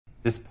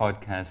This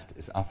podcast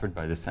is offered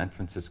by the San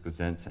Francisco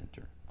Zen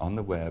Center on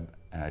the web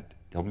at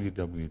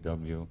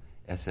www.sfcc.org.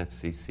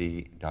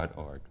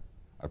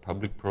 Our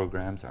public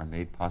programs are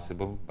made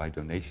possible by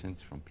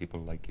donations from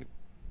people like you.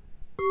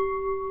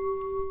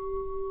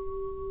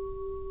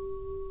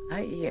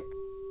 I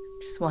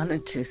just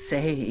wanted to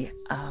say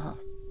a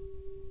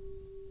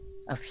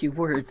few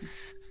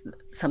words,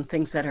 some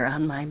things that are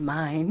on my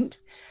mind,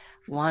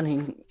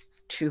 wanting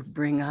to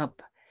bring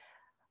up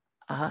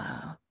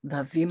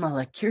the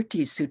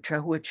Vimalakirti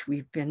Sutra, which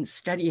we've been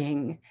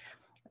studying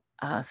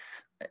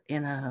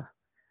in a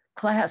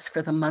class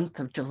for the month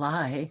of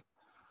July.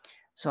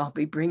 So I'll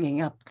be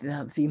bringing up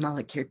the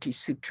Vimalakirti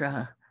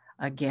Sutra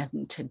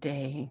again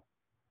today.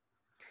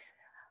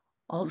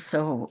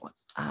 Also,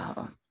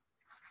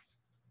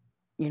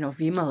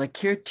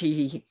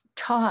 Vimalakirti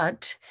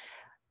taught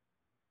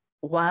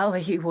while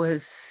he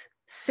was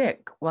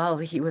sick, while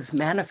he was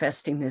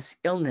manifesting this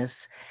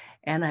illness,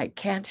 and I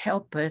can't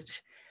help but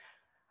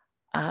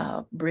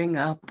bring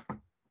up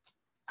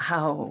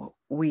how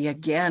we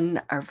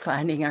again are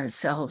finding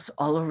ourselves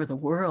all over the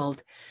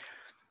world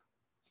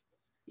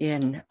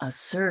in a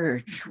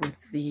surge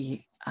with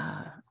the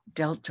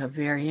Delta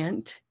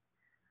variant,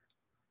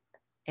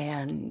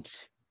 and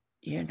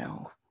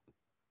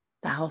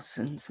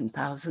thousands and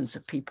thousands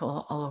of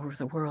people all over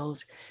the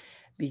world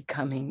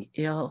becoming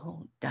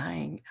ill,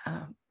 dying.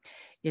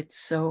 It's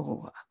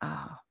so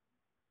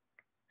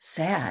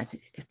sad.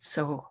 It's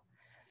so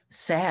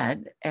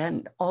sad.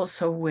 And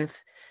also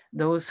with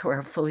those who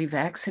are fully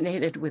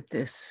vaccinated, with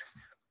this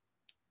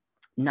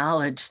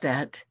knowledge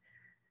that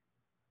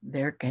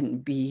there can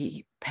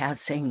be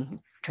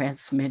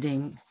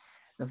transmitting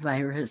the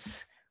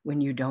virus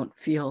when you don't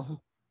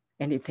feel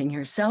anything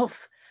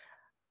yourself.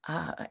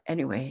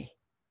 Anyway,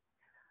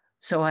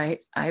 so I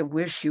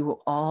wish you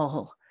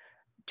all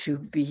to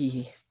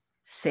be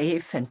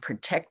safe and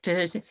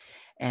protected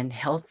and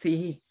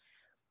healthy.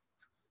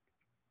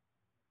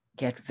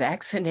 Get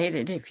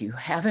vaccinated if you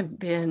haven't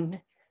been,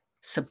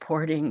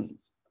 supporting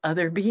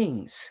other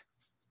beings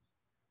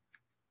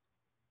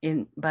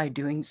by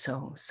doing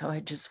so. So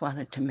I just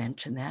wanted to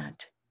mention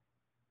that.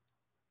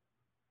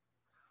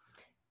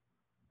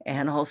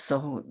 And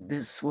also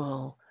this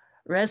will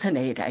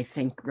resonate, I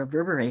think,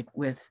 reverberate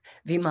with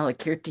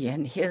Vimalakirti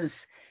and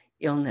his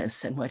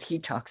illness and what he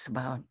talks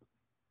about.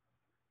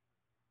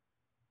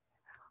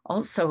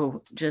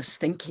 Also, just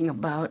thinking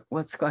about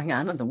what's going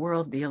on in the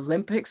world, the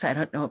Olympics. I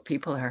don't know if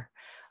people are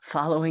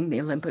following the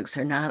Olympics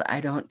or not.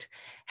 I don't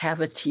have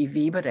a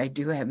TV, but I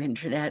do have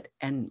internet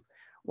and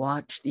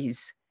watch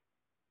these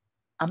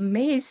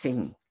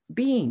amazing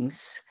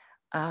beings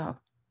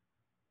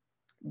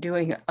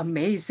doing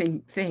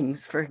amazing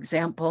things. For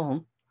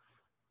example,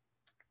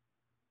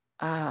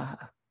 an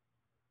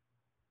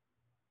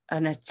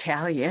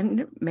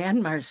Italian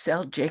man,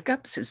 Marcel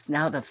Jacobs, is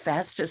now the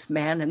fastest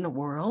man in the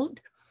world,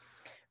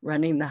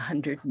 running the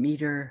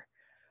 100-meter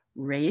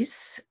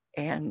race,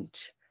 and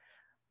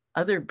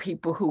other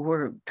people who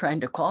were trying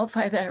to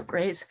qualify that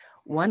race,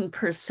 one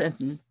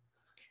person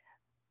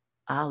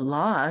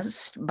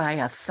lost by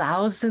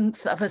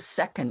 1,000th of a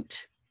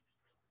second.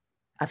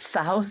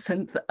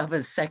 1,000th of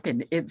a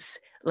second. It's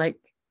like,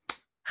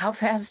 how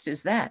fast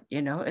is that?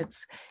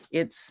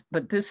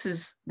 But this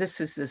is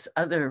this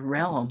other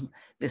realm,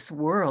 this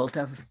world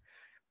of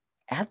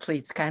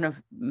athletes, kind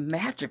of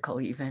magical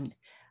even.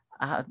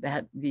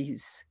 That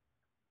these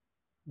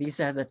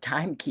are the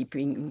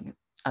timekeeping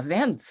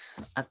events,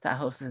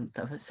 1,000th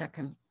of a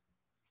second.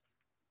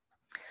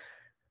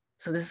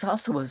 So this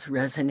also was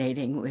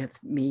resonating with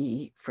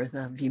me for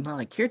the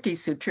Vimalakirti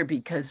Sutra,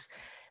 because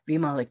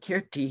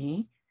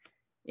Vimalakirti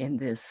in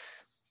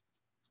this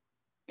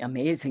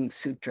amazing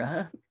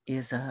sutra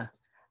is a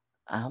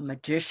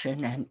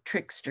magician and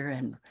trickster,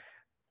 and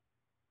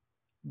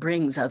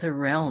brings other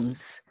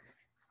realms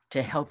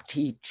to help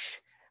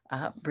teach.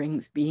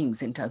 Brings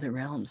beings into other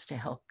realms to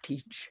help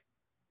teach.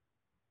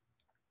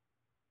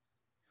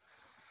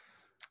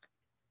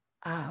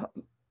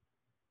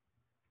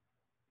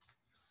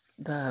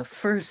 The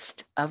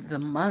first of the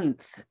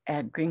month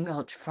at Green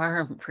Gulch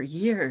Farm for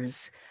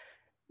years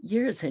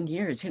and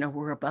years,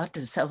 we're about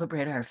to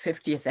celebrate our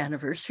 50th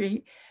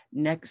anniversary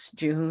next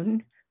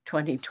June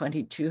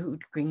 2022.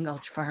 Green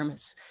Gulch Farm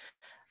is,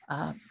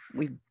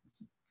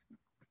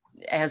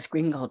 as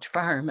Green Gulch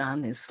Farm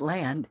on this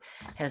land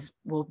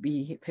will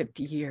be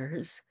 50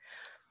 years.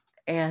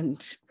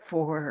 And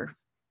for,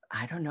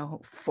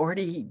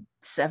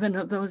 47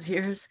 of those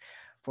years,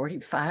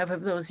 45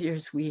 of those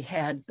years, we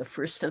had the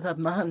first of the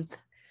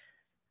month,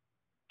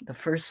 the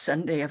first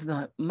Sunday of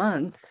the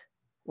month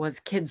was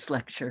kids'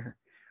 lecture,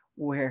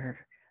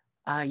 where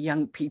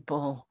young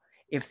people,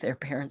 if their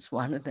parents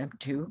wanted them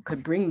to,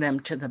 could bring them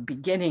to the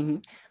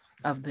beginning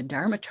of the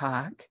Dharma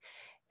talk,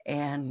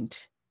 and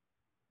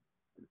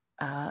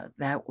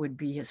that would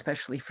be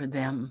especially for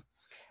them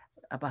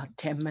about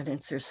 10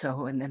 minutes or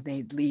so, and then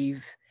they'd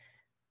leave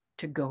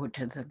to go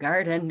to the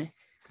garden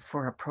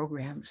for a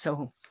program.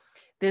 So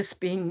this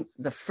being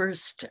the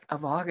 1st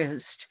of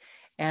August,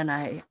 and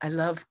I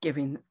love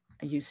giving,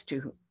 I used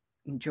to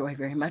enjoy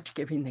very much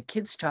giving the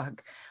kids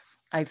talk,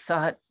 I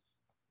thought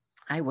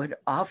I would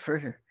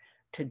offer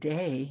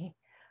today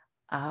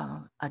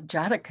a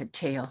Jataka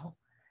tale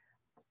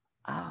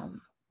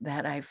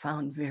that I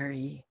found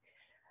very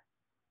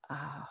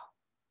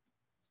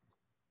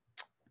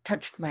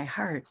touched my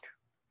heart.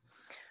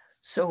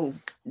 So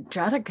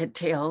Jataka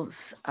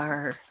tales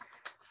are,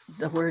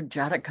 the word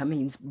Jataka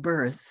means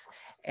birth,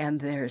 and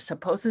they're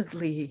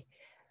supposedly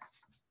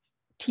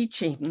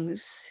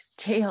teachings,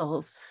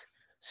 tales,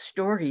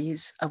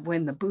 stories of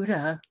when the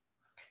Buddha,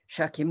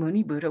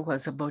 Shakyamuni Buddha,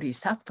 was a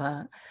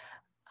bodhisattva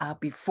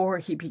before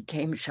he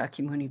became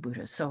Shakyamuni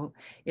Buddha. So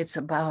it's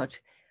about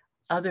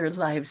other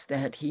lives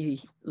that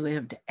he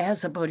lived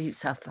as a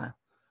bodhisattva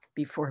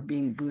before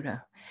being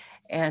Buddha.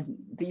 And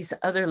these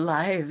other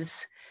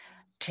lives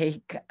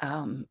take,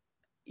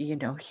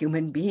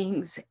 human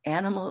beings,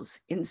 animals,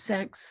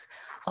 insects,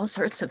 all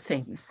sorts of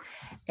things.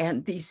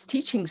 And these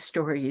teaching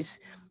stories,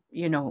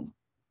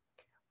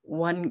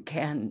 one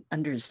can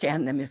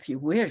understand them, if you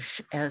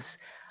wish, as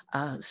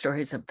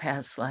stories of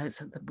past lives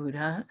of the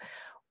Buddha.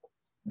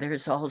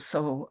 There's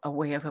also a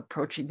way of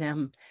approaching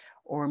them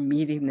or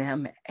meeting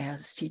them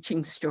as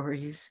teaching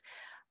stories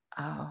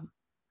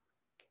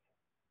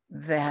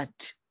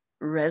that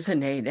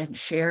resonate and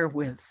share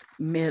with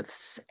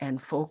myths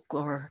and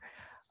folklore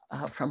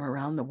from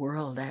around the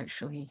world,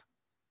 actually.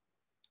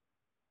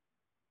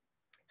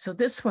 So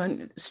this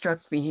one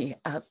struck me.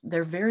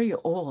 They're very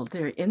old.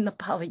 They're in the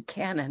Pali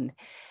Canon,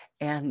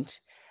 and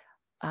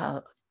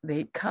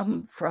they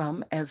come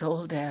from as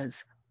old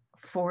as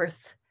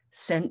 4th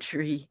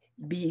century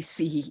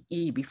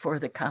BCE, before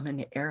the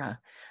Common Era.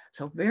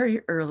 So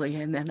very early,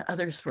 and then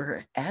others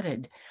were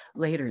added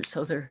later.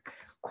 So they're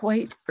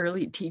quite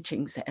early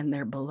teachings, and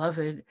they're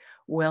beloved,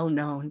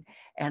 well-known,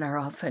 and are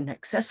often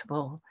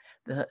accessible.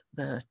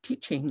 The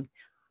teaching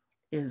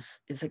is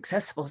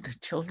accessible to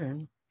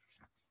children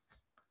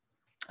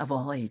of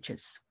all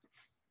ages.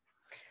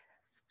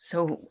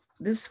 So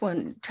this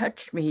one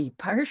touched me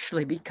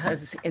partially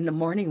because in the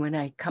morning when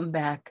I come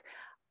back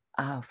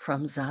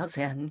from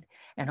Zazen,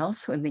 and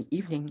also in the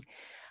evening,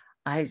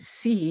 I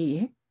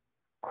see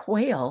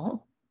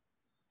quail,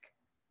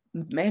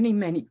 many,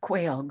 many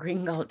quail.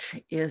 Green Gulch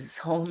is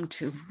home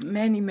to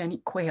many, many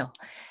quail.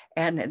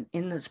 And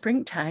in the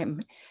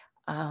springtime,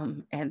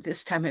 and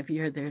this time of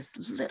year,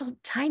 there's little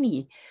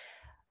tiny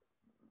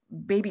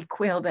baby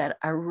quail that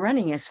are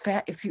running as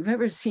fast. If you've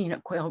ever seen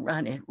a quail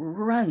run, it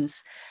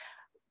runs.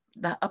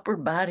 The upper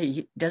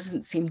body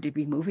doesn't seem to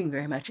be moving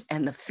very much,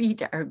 and the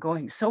feet are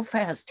going so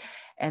fast,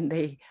 and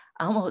they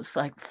almost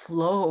like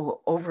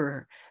flow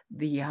over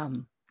the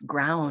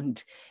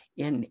ground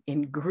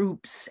in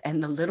groups,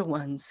 and the little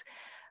ones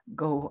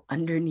go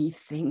underneath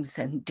things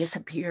and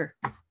disappear.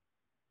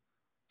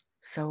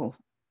 So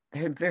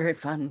they're very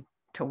fun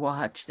to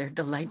watch. They're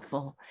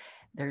delightful.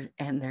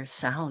 And their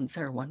sounds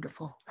are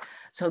wonderful.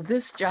 So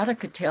this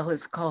Jataka tale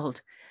is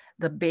called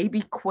The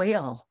Baby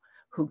Quail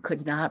Who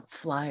Could Not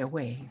Fly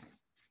Away.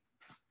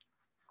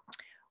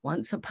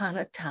 Once upon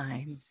a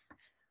time,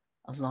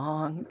 a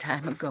long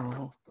time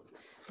ago,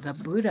 the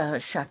Buddha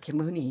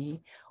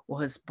Shakyamuni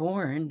was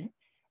born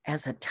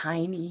as a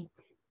tiny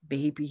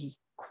baby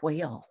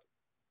quail.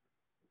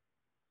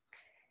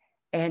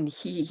 And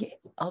he,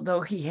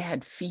 although he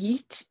had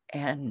feet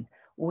and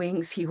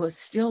wings, he was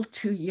still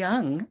too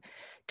young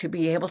to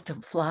be able to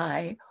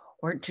fly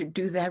or to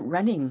do that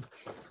running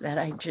that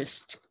I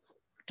just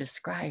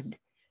described.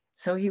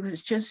 So he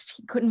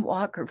couldn't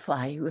walk or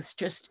fly. He was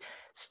just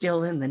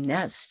still in the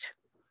nest.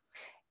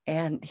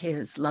 And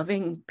his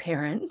loving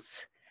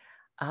parents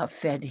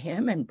fed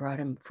him and brought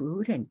him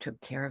food and took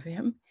care of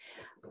him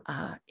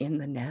in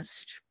the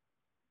nest.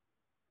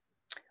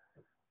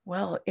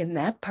 Well, in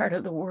that part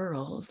of the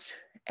world,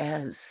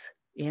 as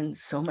in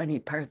so many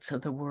parts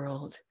of the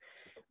world,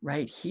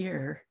 right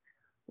here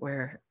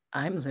where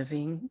I'm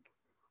living,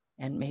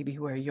 and maybe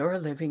where you're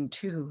living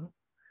too,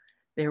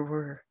 there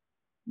were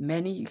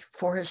many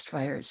forest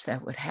fires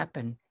that would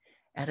happen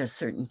at a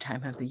certain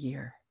time of the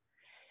year.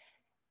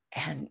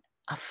 And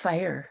a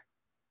fire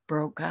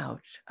broke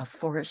out. A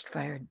forest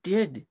fire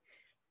did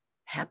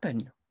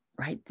happen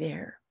right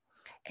there.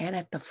 And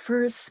at the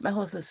first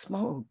smell of the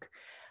smoke,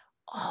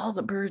 all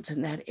the birds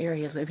in that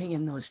area living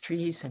in those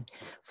trees and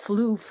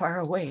flew far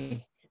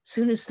away as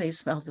soon as they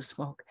smelled the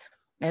smoke,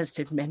 as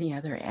did many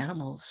other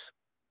animals.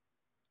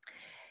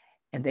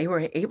 And they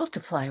were able to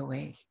fly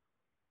away.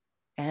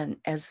 And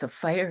as the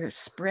fire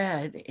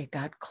spread, it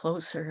got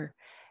closer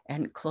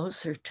and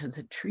closer to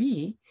the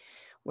tree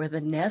where the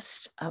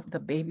nest of the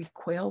baby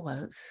quail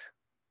was.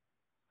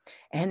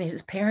 And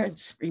his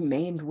parents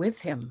remained with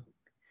him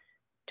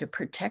to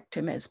protect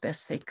him as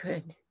best they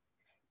could,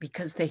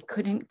 because they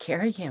couldn't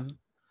carry him.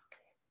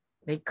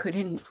 They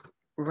couldn't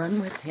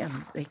run with him.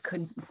 They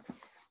couldn't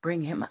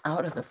bring him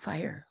out of the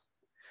fire.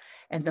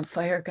 And the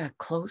fire got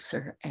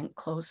closer and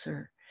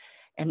closer.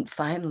 And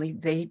finally,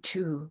 they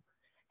too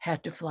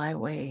had to fly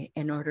away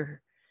in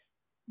order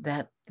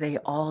that they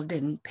all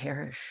didn't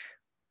perish.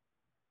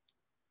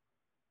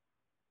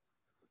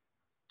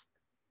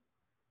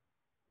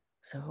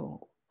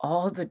 So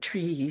all the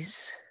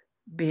trees,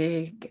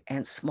 big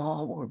and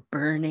small, were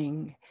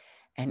burning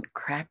and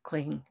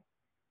crackling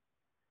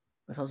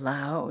with a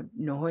loud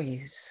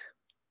noise.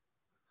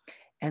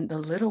 And the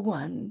little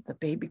one, the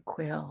baby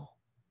quail,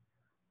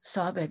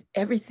 saw that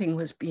everything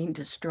was being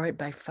destroyed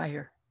by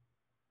fire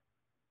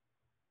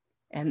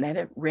and that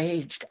it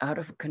raged out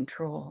of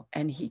control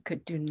and he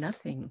could do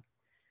nothing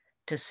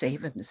to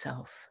save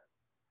himself.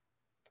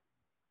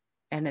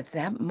 And at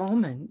that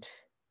moment,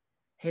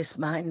 his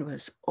mind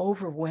was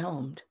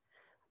overwhelmed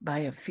by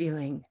a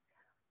feeling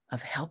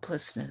of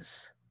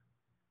helplessness,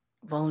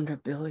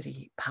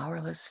 vulnerability,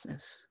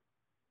 powerlessness.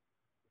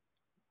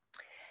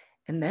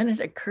 And then it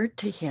occurred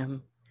to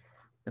him,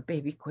 the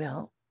baby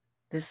quail,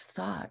 this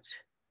thought: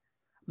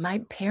 my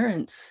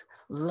parents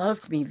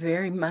loved me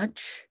very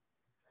much.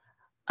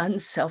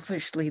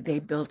 Unselfishly, they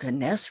built a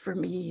nest for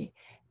me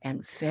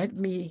and fed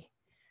me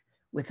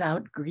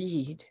without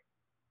greed.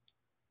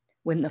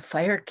 When the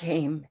fire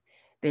came,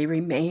 they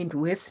remained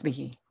with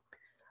me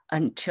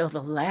until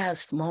the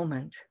last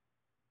moment.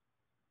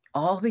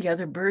 All the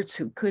other birds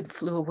who could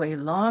flew away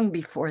long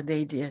before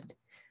they did.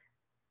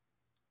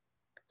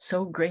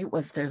 So great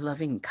was their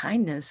loving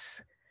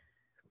kindness,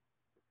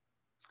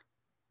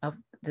 of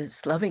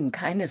this loving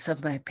kindness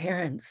of my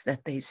parents,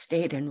 that they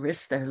stayed and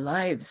risked their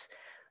lives,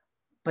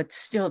 but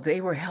still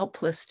they were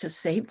helpless to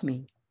save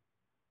me.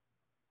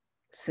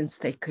 Since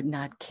they could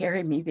not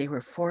carry me, they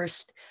were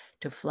forced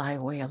to fly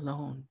away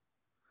alone.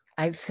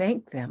 I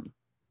thank them,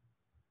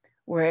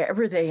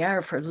 wherever they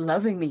are, for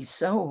loving me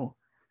so.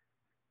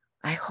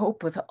 I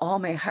hope with all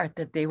my heart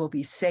that they will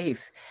be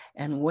safe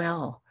and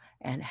well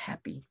and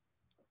happy.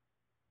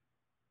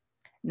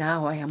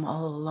 Now I am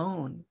all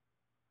alone.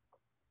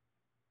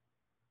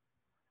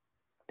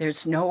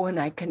 There's no one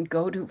I can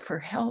go to for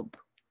help.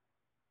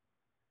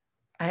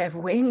 I have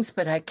wings,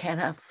 but I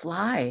cannot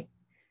fly.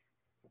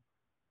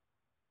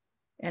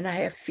 And I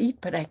have feet,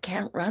 but I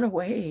can't run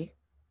away.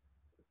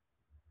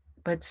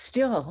 But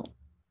still,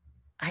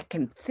 I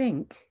can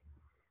think.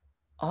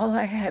 All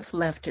I have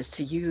left is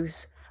to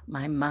use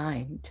my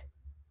mind,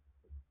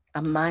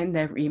 a mind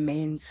that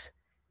remains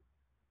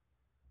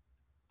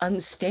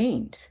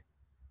unstained,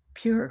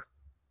 pure.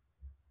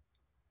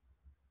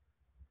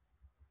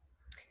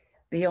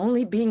 The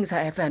only beings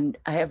I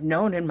have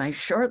known in my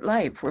short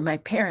life were my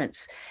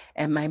parents,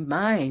 and my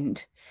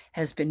mind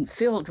has been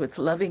filled with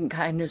loving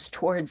kindness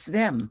towards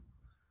them.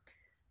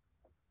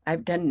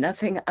 I've done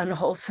nothing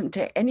unwholesome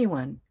to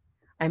anyone.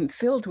 I'm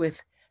filled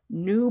with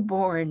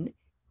newborn,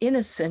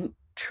 innocent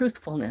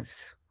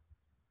truthfulness.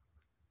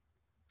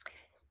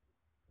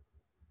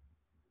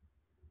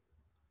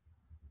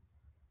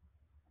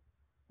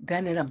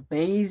 Then an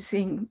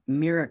amazing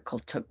miracle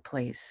took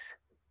place.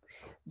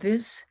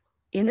 This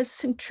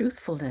innocent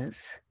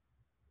truthfulness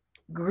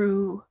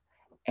grew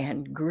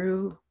and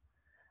grew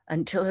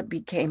until it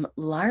became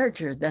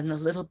larger than the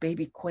little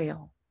baby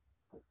quail.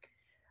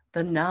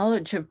 The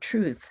knowledge of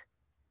truth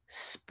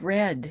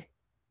spread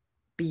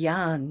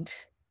beyond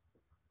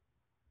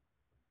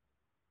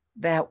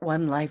that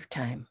one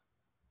lifetime.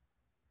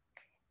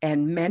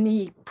 And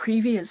many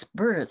previous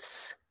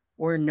births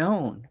were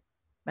known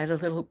by the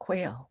little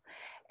quail.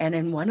 And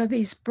in one of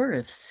these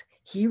births,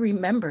 he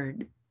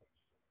remembered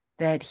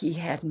that he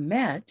had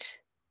met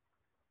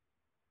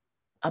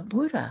a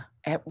Buddha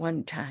at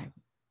one time,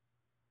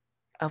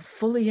 a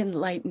fully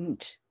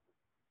enlightened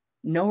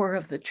knower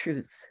of the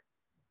truth,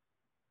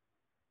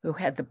 who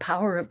had the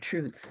power of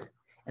truth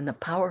and the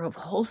power of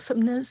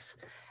wholesomeness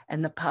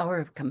and the power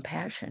of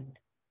compassion.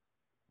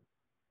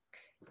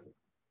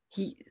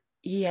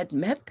 He had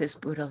met this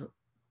Buddha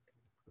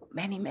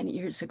many, many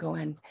years ago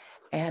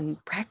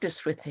and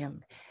practiced with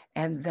him.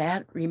 And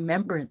that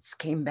remembrance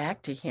came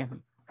back to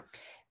him.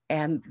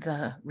 And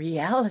the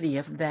reality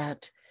of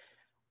that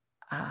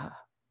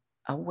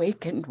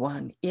awakened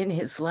one in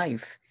his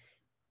life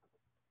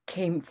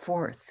came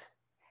forth.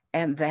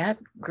 And that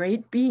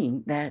great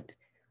being that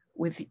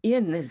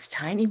within this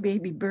tiny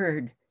baby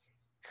bird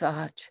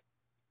thought,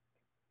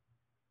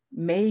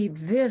 may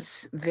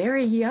this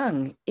very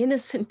young,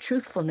 innocent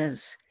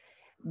truthfulness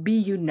be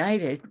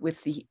united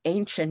with the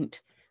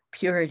ancient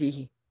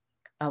purity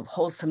of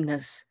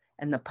wholesomeness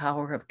and the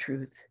power of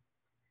truth.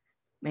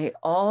 May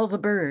all the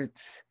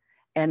birds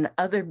and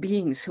other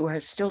beings who are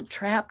still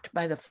trapped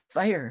by the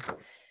fire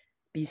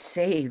be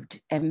saved,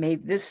 and may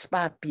this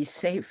spot be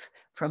safe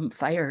from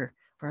fire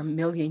for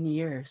 1,000,000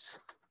 years.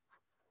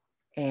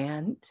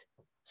 And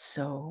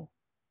so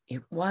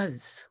it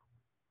was.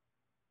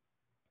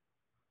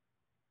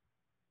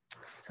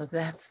 So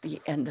that's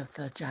the end of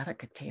the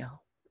Jataka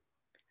tale.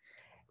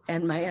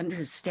 And my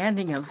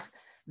understanding of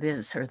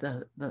this, or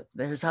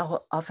there's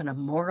often a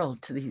moral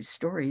to these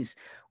stories,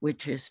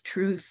 which is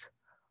truth,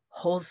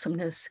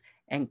 wholesomeness,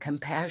 and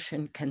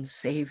compassion can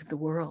save the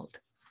world.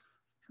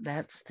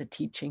 That's the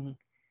teaching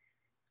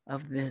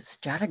of this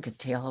Jataka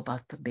tale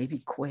about the baby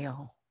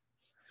quail.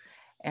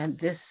 And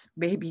this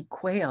baby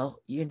quail,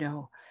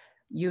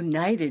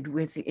 united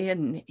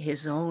within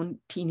his own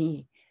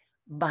teeny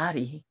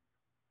body,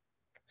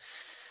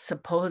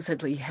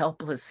 supposedly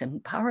helpless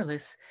and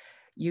powerless,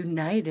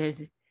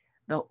 united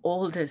the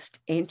oldest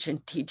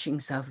ancient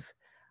teachings of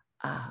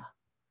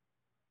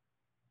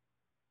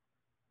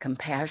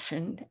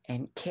compassion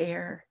and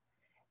care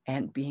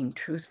and being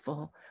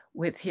truthful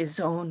with his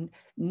own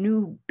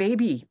new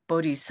baby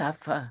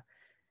bodhisattva,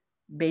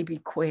 baby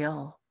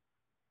quail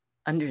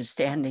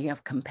understanding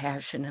of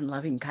compassion and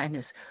loving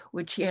kindness,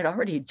 which he had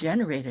already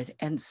generated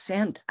and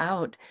sent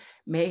out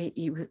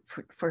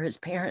for his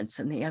parents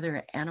and the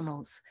other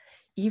animals,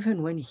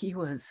 even when he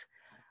was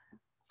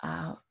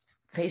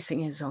facing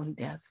his own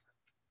death.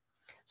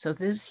 So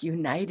this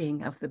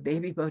uniting of the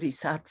baby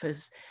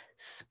bodhisattvas,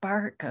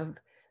 spark of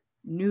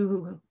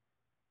new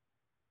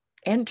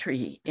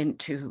entry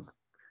into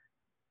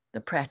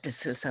the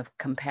practices of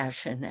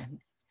compassion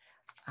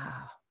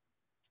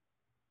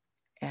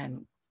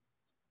and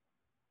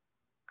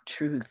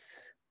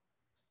truth,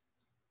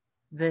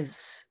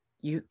 this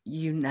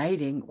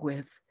uniting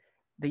with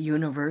the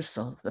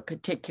universal, the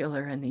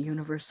particular and the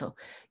universal,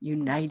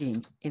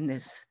 uniting in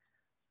this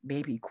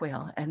baby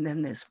quail. And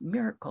then this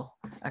miracle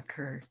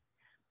occurred.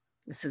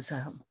 This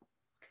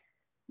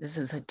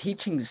is a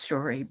teaching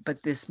story,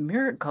 but this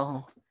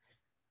miracle,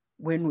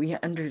 when we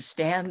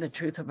understand the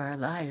truth of our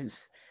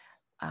lives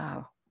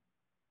and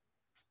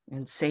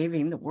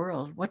saving the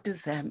world, what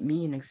does that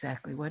mean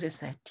exactly? What is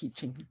that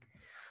teaching?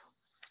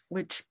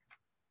 Which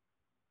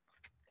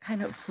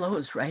kind of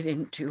flows right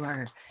into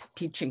our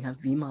teaching of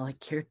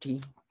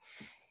Vimalakirti.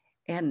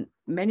 And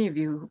many of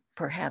you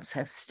perhaps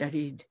have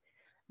studied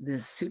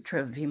this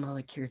Sutra of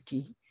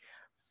Vimalakirti.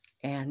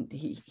 And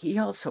he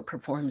also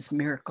performs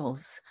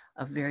miracles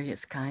of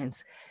various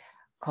kinds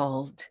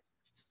called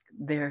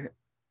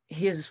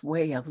his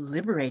way of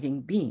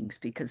liberating beings,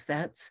 because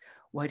that's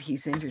what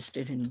he's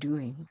interested in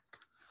doing.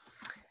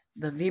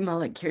 The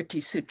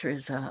Vimalakirti Sutra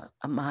is a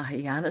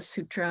Mahayana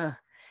Sutra,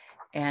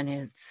 and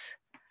it's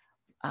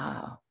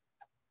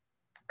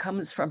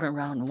comes from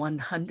around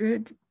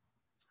 100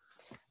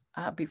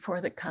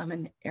 before the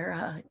Common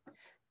Era,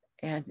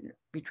 and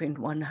between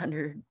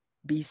 100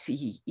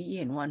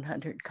 BCE and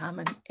 100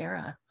 Common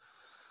Era.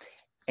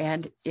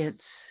 And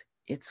it's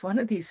one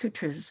of these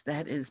sutras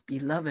that is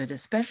beloved,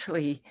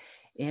 especially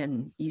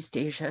in East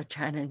Asia,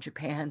 China, and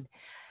Japan.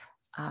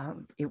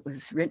 It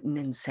was written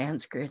in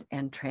Sanskrit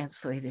and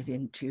translated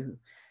into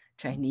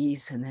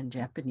Chinese and then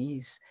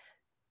Japanese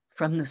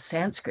from the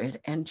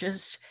Sanskrit. And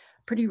just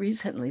pretty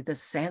recently, the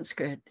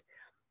Sanskrit,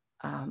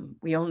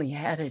 we only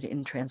had it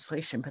in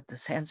translation, but the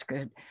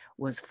Sanskrit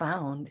was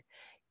found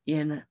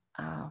in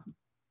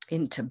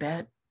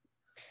Tibet.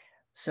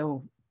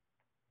 So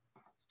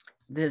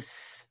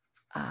this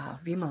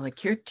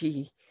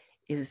Vimalakirti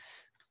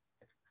is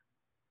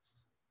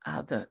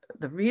the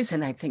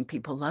reason I think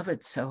people love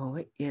it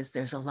so is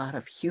there's a lot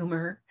of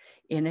humor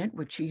in it,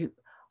 which you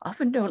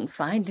often don't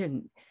find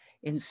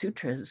in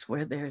sutras,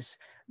 where there's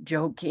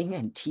joking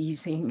and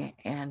teasing,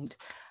 and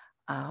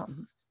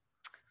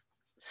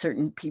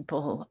certain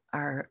people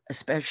are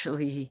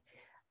especially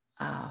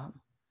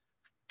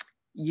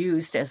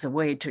used as a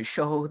way to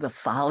show the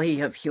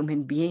folly of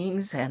human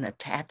beings and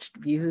attached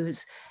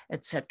views,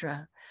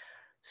 etc.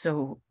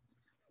 So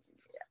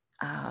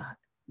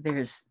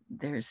there's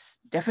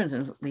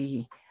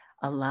definitely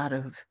a lot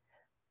of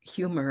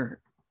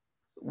humor,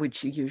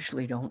 which you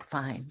usually don't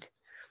find.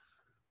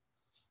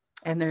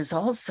 And there's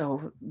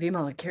also,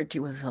 Vimalakirti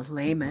was a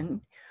layman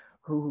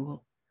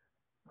who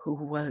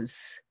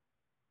was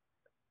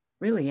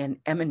really an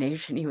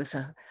emanation. He was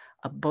a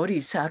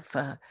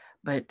bodhisattva,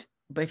 but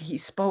he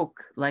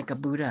spoke like a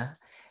Buddha,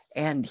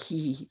 and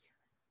he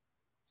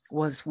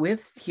was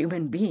with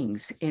human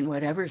beings in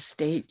whatever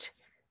state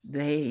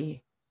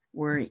they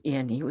were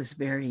in. He was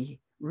very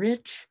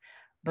rich,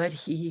 but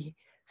he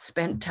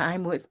spent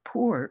time with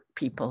poor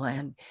people,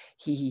 and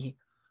he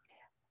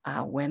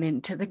went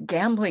into the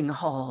gambling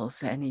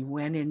halls, and he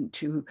went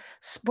into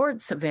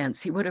sports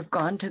events. He would have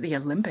gone to the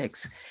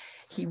Olympics.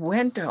 He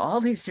went to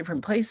all these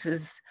different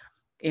places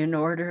in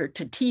order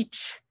to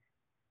teach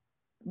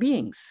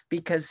beings,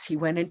 because he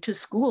went into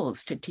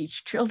schools to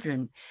teach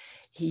children.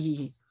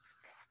 He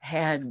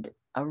had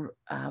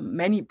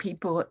many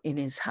people in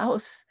his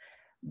house,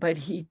 but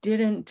he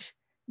didn't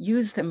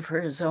use them for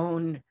his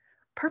own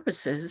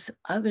purposes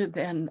other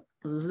than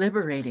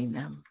liberating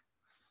them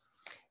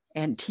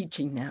and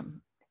teaching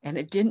them. And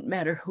it didn't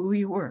matter who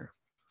you were.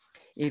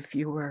 If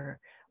you were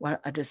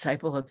a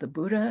disciple of the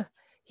Buddha,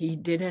 he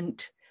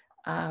didn't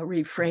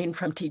refrain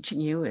from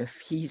teaching you if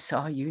he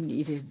saw you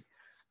needed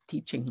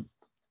teaching.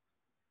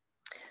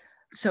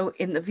 So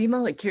in the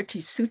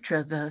Vimalakirti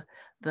Sutra,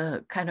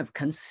 the kind of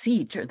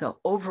conceit or the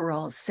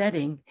overall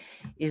setting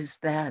is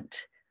that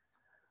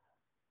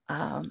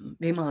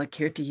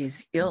Vimalakirti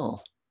is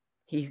ill.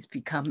 He's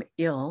become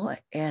ill,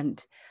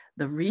 and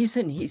the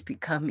reason he's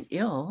become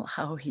ill,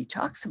 how he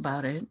talks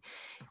about it,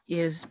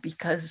 is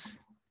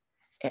because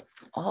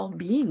all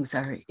beings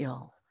are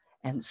ill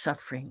and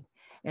suffering.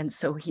 And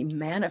so he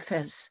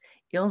manifests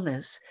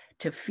illness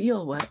to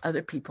feel what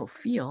other people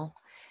feel,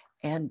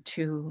 and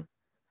to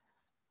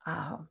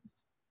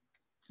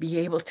be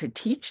able to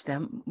teach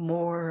them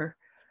more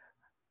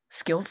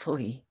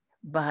skillfully,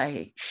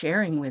 by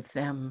sharing with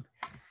them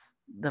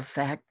the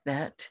fact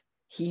that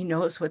he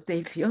knows what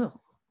they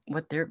feel,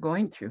 what they're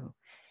going through.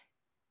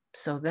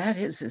 So that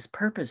is his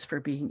purpose for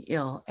being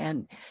ill.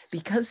 And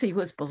because he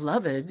was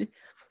beloved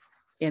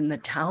in the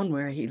town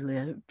where he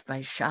lived,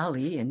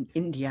 Vaishali in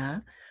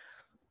India,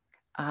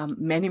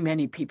 many,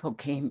 many people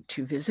came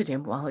to visit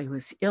him while he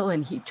was ill,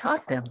 and he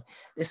taught them.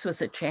 This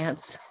was a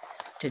chance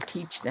to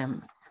teach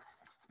them.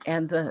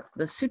 And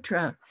the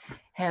sutra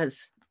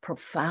has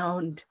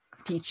profound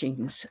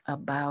teachings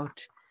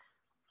about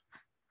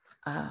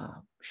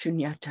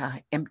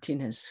shunyata,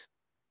 emptiness,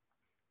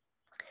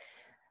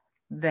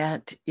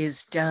 that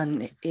is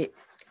done.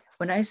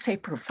 When I say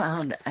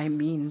profound, I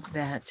mean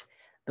that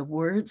the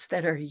words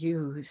that are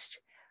used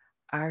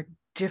are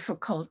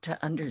difficult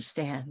to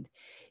understand.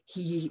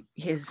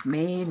 His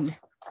main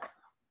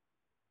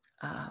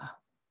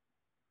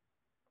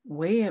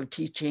way of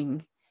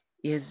teaching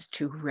is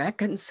to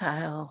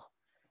reconcile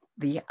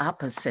the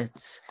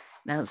opposites.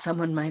 Now,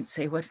 someone might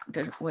say, what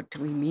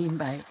do we mean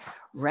by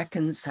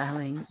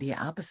reconciling the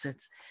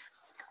opposites?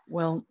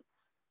 Well,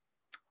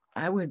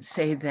 I would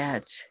say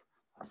that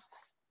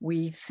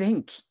we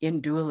think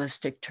in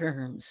dualistic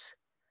terms.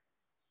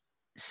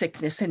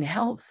 Sickness and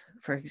health,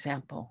 for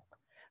example,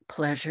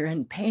 pleasure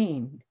and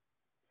pain,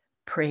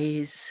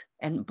 praise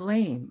and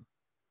blame,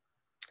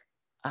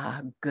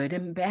 good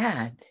and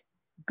bad,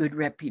 good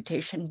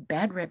reputation,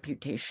 bad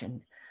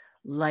reputation,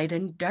 light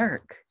and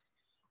dark,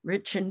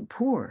 rich and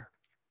poor.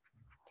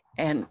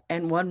 And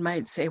one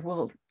might say,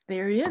 well,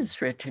 there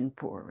is rich and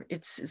poor.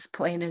 It's as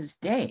plain as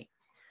day.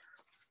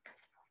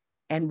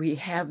 And we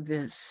have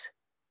this,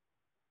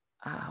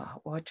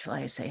 what shall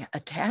I say,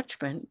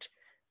 attachment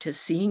to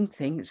seeing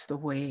things the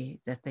way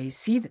that they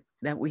see them,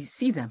 that we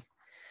see them.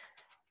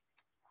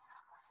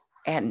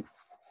 And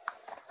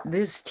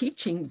this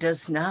teaching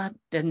does not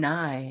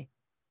deny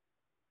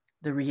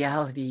the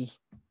reality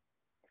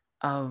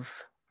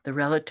of the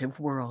relative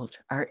world,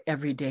 our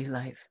everyday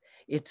life.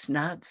 It's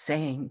not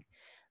saying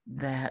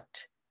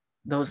that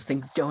those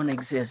things don't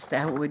exist.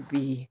 That would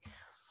be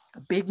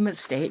a big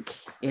mistake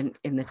in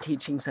the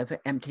teachings of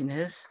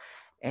emptiness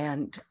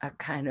and a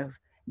kind of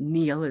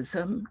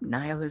nihilism,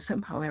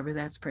 however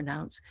that's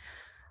pronounced.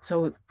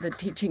 So the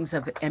teachings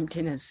of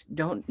emptiness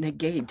don't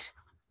negate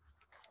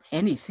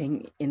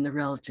anything in the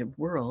relative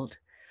world,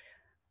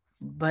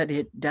 but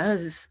it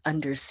does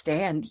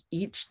understand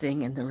each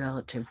thing in the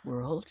relative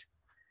world: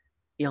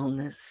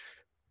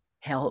 illness,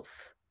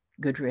 health,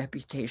 good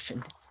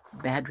reputation,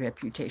 bad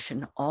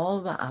reputation,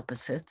 all the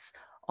opposites,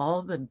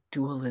 all the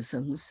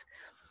dualisms,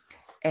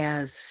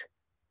 as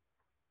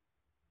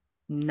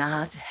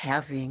not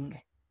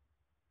having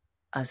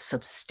a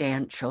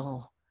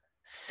substantial,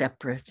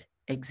 separate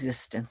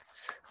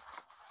existence.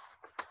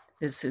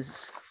 This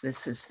is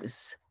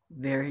this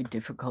very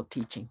difficult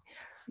teaching.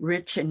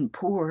 Rich and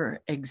poor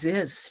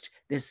exist.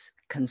 This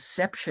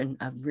conception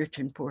of rich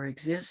and poor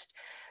exist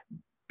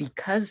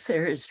because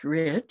there is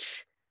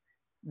rich,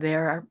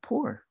 there are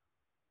poor.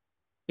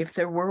 If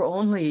there were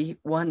only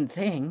one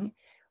thing,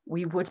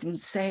 we wouldn't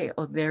say,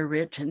 oh, they're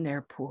rich and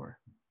they're poor.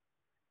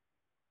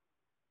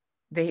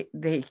 They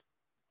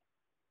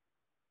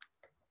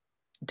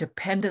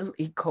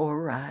dependently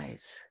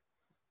co-arise,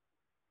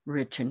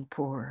 rich and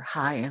poor,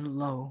 high and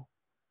low,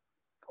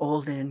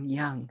 old and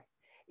young.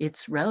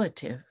 It's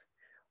relative.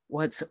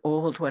 What's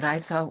old, what I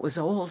thought was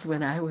old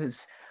when I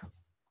was,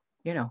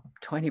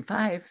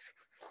 25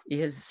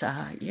 is,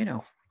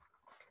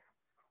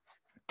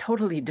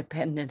 totally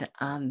dependent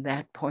on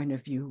that point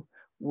of view,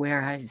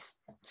 where I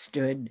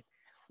stood,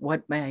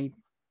 what my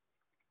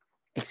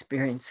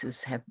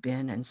experiences have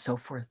been, and so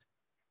forth.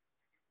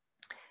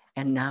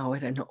 And now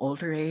at an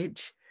older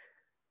age,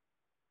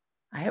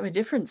 I have a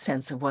different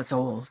sense of what's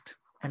old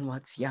and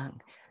what's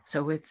young.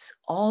 So it's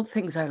all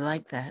things are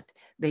like that.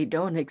 They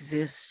don't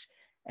exist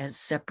as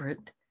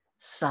separate,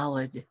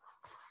 solid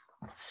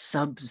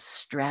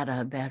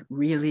substrata that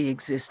really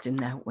exist in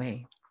that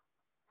way.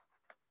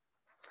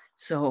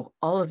 So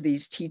all of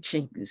these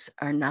teachings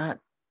are not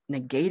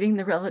negating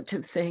the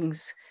relative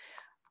things,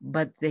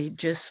 but they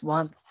just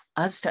want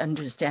us to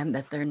understand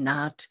that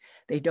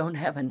they don't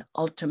have an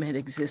ultimate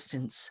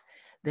existence.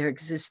 Their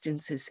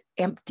existence is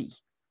empty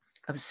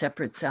of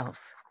separate self,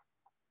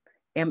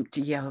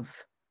 empty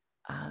of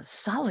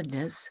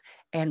solidness,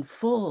 and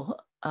full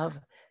of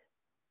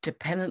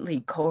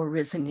dependently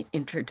co-arisen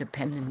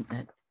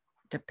interdependentness.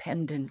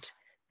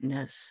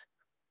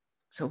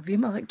 So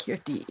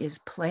Vimalakirti is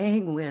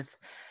playing with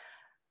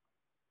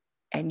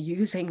and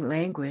using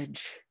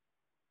language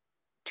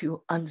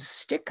to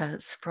unstick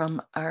us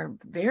from our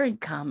very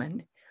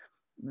common,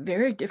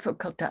 very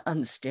difficult to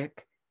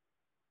unstick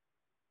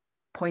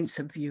points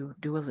of view,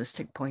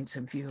 dualistic points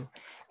of view,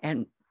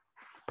 and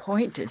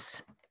point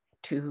us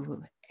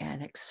to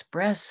and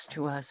express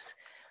to us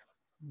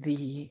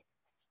the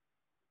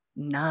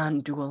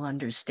non-dual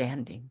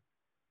understanding,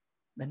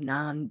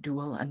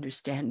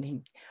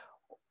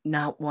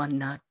 not one,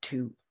 not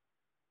two,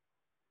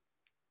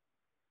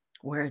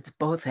 where it's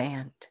both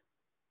and.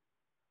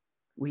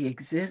 We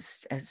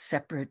exist as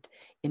separate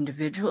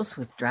individuals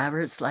with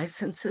driver's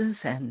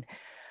licenses and,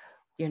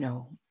 you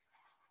know,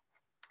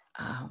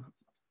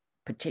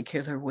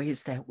 particular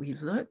ways that we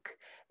look,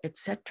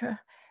 etc.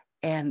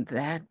 And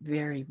that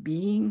very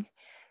being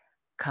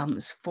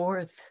comes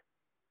forth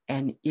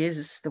and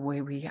is the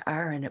way we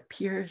are and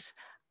appears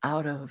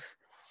out of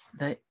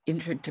the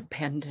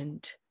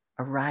interdependent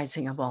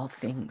arising of all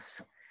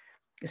things.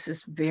 This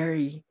is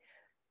very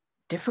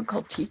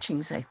difficult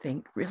teachings, I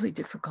think, really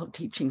difficult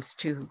teachings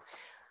too.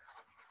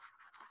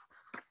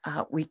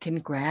 We can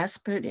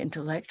grasp it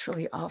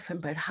intellectually often,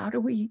 but how do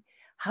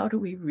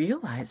we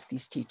realize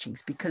these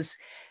teachings? Because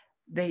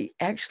they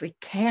actually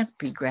can't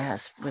be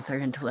grasped with our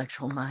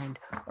intellectual mind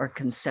or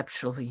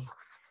conceptually.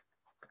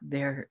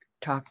 They're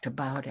talked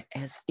about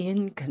as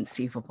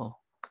inconceivable.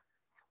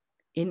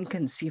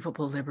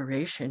 Inconceivable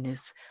liberation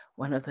is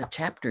one of the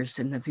chapters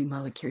in the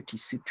Vimalakirti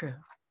Sutra.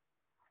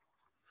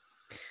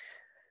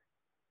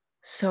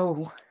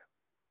 So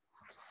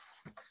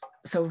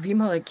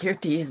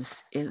Vimalakirti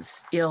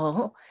is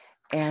ill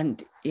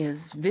and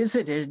is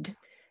visited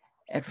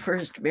at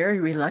first very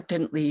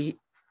reluctantly.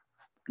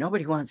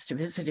 Nobody wants to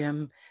visit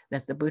him,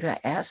 that the Buddha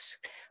asks,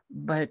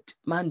 but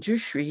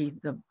Manjushri,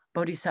 the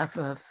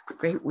Bodhisattva of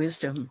great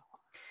wisdom,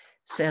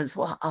 says,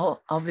 well,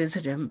 I'll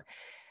visit him,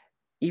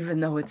 even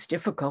though it's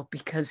difficult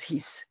because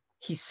he's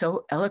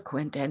so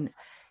eloquent and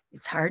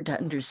it's hard to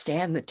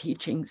understand the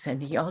teachings.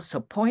 And he also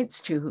points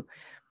to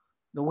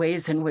the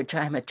ways in which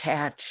I'm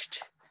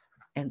attached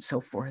and so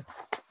forth.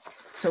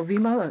 So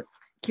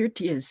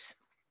Vimalakirti is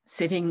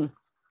sitting,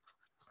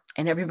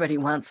 and everybody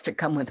wants to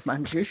come with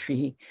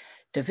Manjushri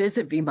to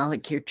visit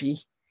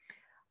Vimalakirti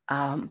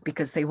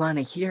because they want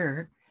to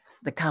hear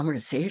the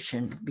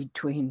conversation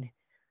between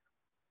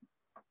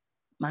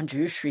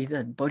Manjushri,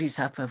 the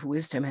Bodhisattva of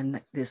wisdom,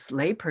 and this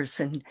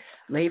layperson,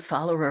 lay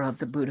follower of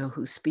the Buddha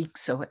who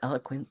speaks so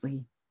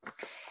eloquently.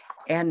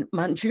 And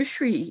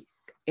Manjushri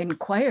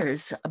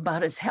inquires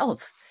about his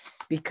health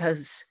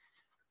because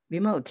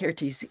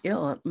Vimalakirti's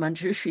ill.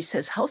 Manjushri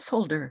says,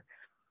 householder,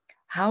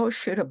 how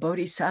should a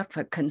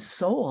bodhisattva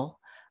console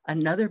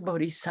another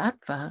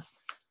bodhisattva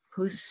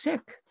who's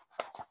sick?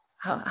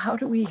 How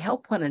do we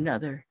help one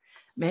another?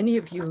 Many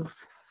of you,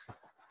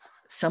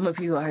 some of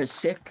you are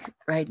sick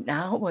right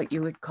now, what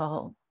you would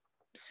call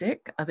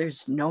sick.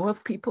 Others know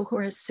of people who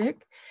are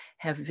sick,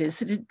 have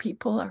visited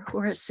people who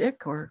are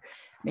sick, or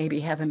maybe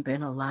haven't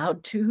been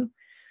allowed to.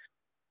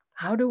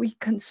 How do we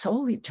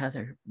console each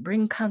other,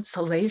 bring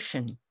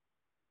consolation?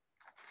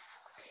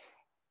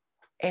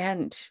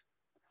 And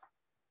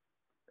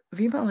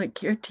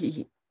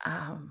Vimalakirti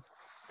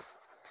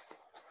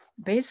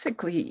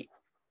basically,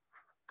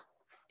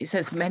 he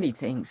says many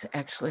things,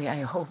 actually.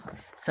 I hope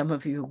some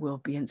of you will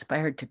be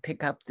inspired to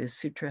pick up this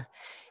sutra.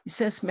 He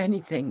says many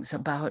things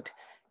about,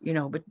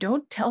 but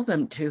don't tell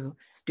them to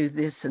do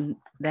this and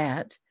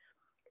that.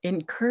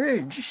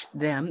 Encourage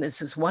them.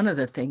 This is one of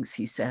the things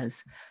he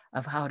says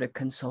of how to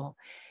console.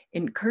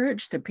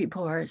 Encourage the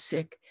people who are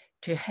sick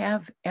to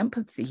have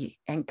empathy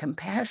and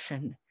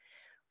compassion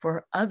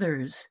for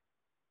others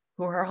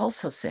who are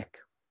also sick.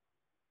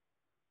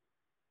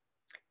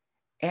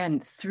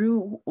 And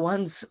through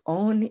one's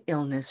own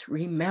illness,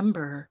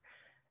 remember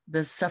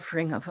the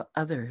suffering of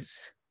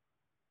others.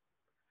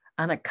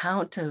 On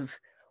account of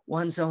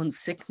one's own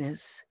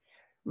sickness,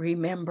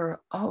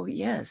 remember, oh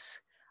yes,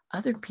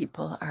 other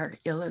people are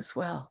ill as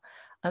well.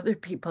 Other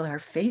people are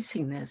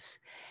facing this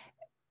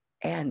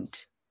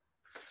and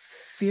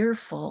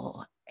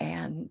fearful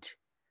and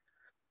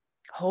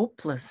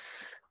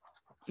hopeless,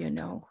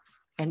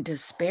 and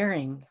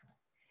despairing,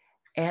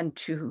 and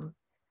to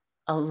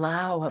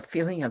allow a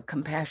feeling of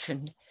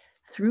compassion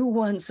through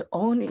one's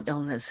own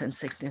illness and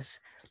sickness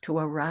to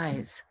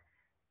arise,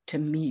 to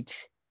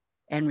meet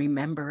and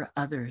remember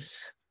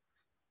others.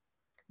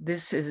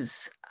 This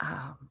is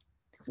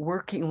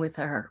working with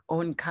our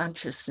own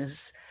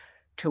consciousness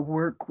to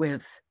work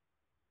with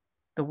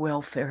the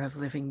welfare of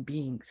living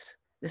beings.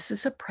 This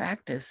is a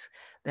practice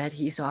that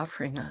he's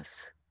offering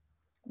us.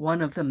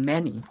 One of the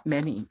many,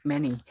 many,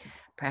 many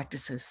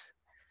practices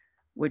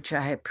which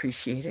I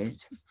appreciated.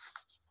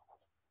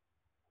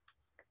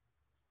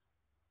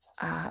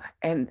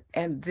 And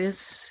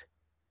this,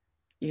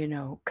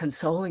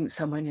 consoling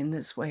someone in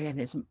this way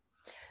and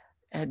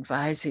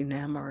advising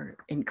them or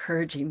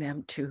encouraging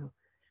them to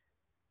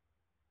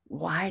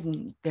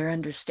widen their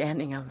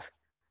understanding of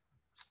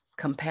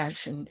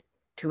compassion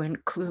to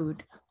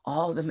include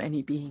all the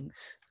many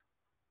beings.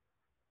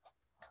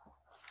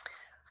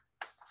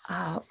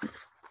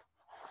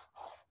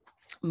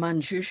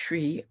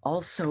 Manjushri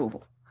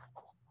also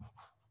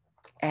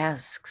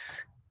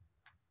asks,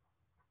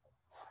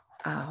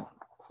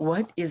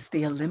 what is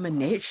the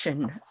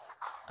elimination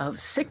of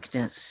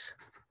sickness?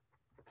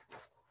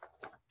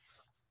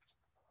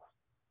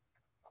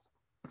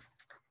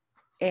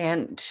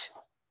 And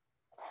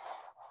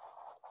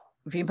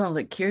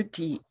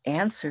Vimalakirti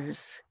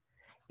answers,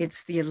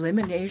 it's the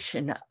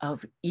elimination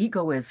of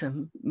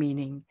egoism,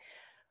 meaning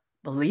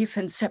belief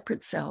in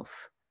separate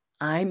self,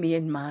 I, me,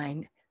 and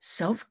mine,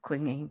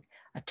 self-clinging,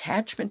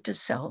 attachment to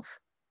self,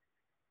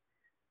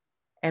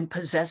 and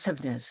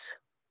possessiveness,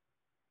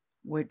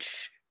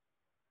 which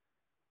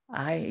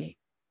I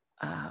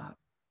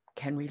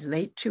can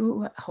relate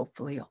to.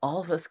 Hopefully all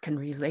of us can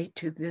relate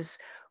to this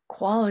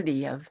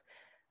quality of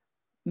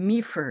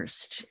me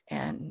first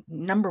and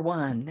number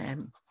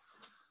one,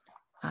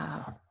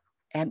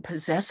 and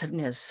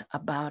possessiveness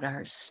about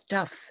our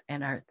stuff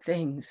and our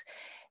things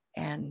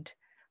and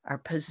our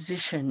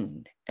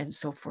position and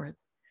so forth.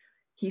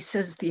 He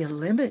says the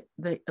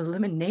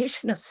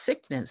elimination of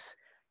sickness,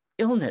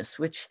 illness,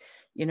 which,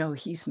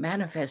 he's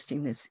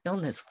manifesting this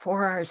illness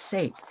for our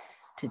sake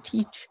to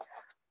teach.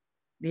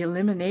 The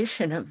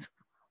elimination of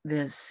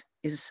this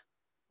is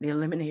the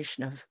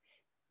elimination of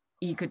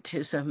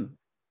egotism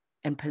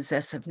and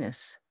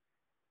possessiveness.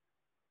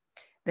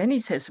 Then he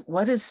says,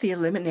 what is the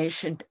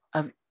elimination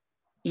of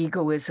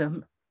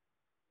egoism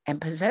and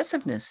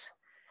possessiveness?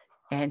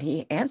 And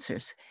he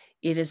answers,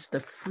 it is the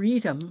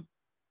freedom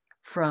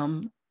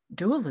from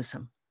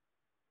dualism.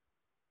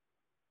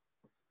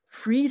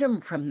 Freedom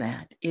from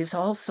that is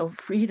also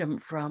freedom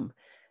from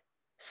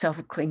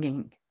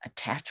self-clinging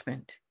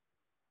attachment.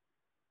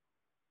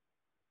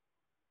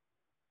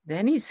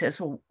 Then he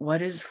says, well,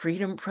 what is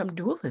freedom from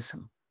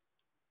dualism?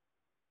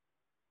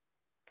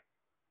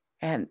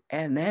 And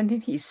then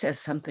he says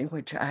something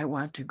which I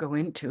want to go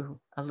into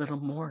a little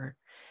more.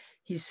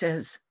 He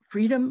says,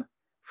 freedom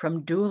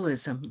from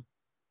dualism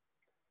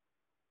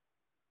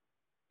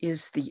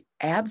is the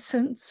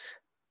absence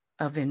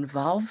of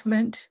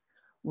involvement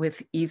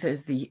with either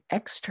the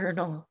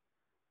external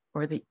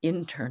or the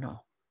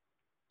internal.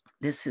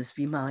 This is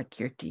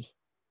Vimalakirti.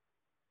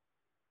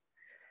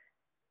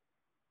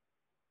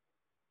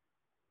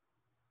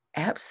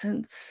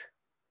 Absence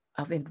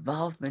of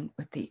involvement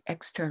with the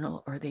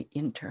external or the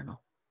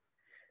internal.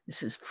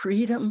 This is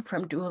freedom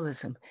from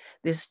dualism.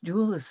 This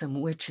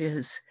dualism, which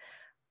is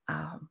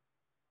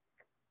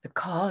the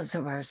cause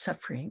of our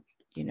suffering,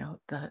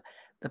 the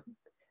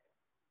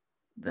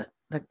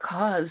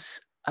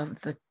cause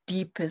of the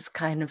deepest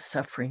kind of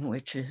suffering,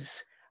 which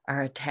is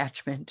our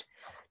attachment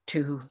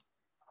to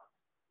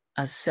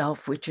a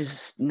self which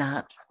is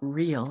not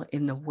real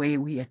in the way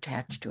we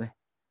attach to it.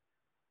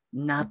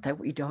 Not that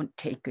we don't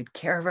take good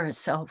care of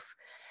ourselves,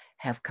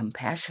 have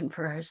compassion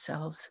for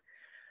ourselves,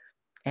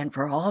 and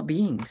for all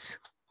beings.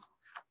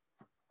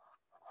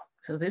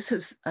 So this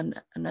is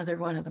another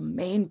one of the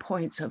main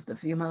points of the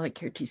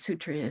Vimalakirti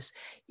Sutra is,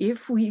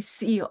 if we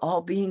see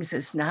all beings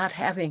as not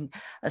having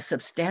a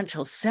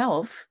substantial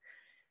self,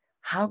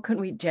 how can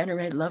we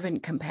generate love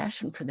and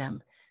compassion for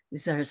them?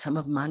 These are some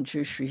of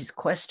Manjushri's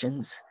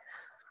questions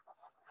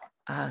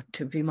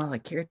to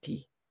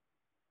Vimalakirti.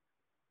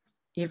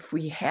 If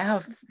we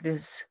have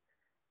this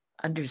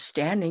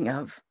understanding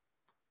of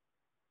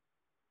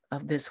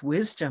this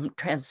wisdom,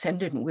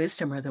 transcendent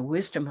wisdom, or the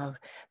wisdom of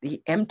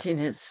the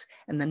emptiness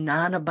and the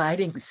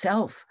non-abiding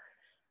self,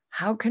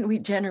 how can we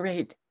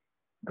generate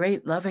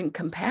great love and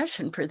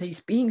compassion for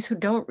these beings who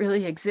don't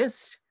really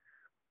exist?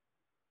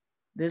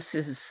 This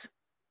is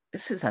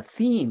a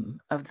theme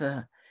of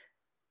the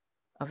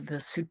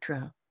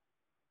sutra.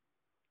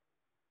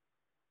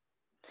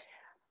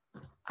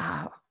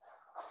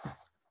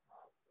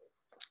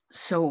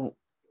 So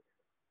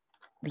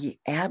the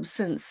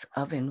absence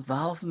of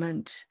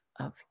involvement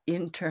of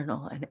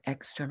internal and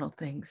external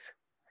things.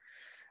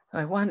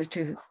 I wanted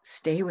to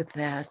stay with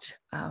that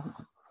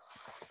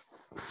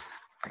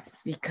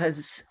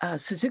because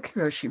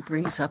Suzuki-Roshi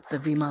brings up the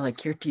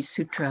Vimalakirti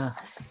Sutra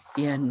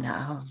in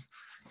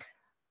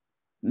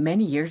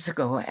many years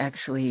ago,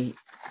 actually,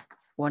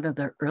 one of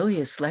the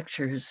earliest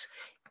lectures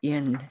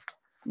in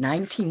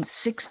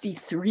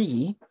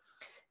 1963.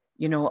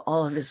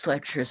 All of his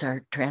lectures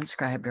are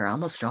transcribed, or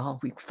almost all.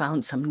 We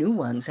found some new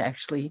ones,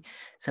 actually,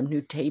 some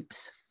new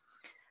tapes.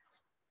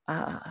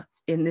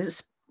 In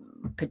this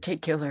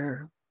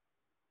particular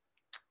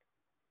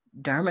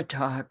Dharma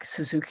talk,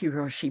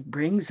 Suzuki-Roshi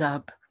brings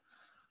up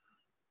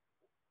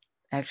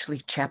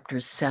actually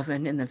chapter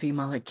 7 in the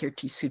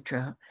Vimalakirti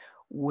Sutra,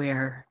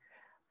 where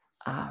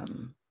a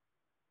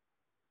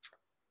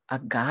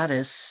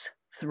goddess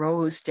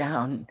throws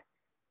down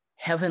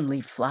heavenly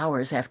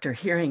flowers after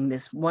hearing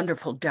this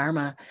wonderful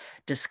Dharma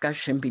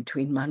discussion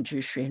between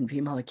Manjushri and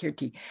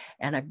Vimalakirti,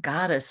 and a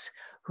goddess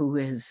who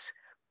is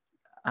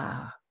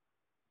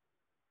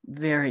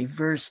very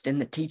versed in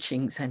the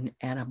teachings and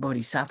a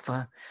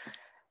bodhisattva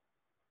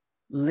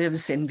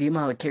lives in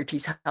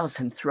Vimalakirti's house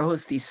and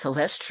throws these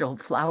celestial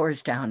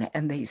flowers down,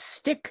 and they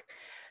stick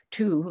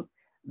to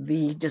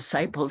the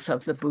disciples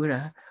of the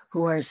Buddha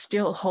who are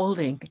still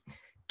holding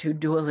to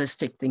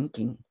dualistic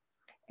thinking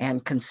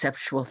and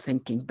conceptual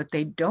thinking, but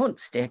they don't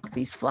stick,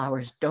 these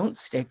flowers don't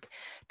stick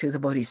to the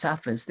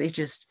bodhisattvas.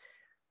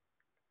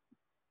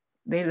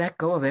 They let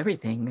go of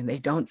everything and they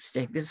don't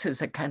stick. This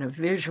is a kind of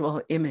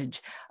visual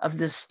image of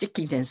the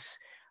stickiness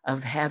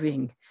of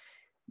having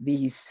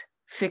these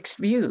fixed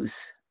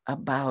views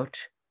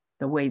about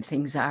the way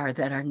things are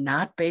that are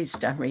not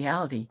based on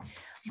reality,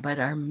 but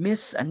are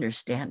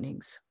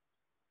misunderstandings.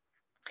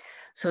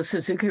 So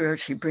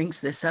Suzuki-Roshi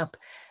brings this up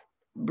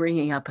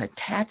bringing up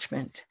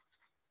attachment.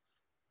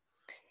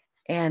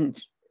 And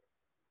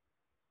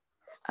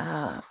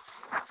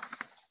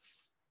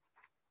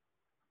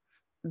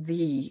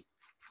he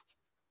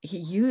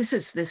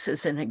uses this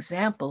as an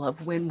example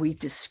of when we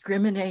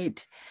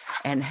discriminate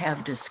and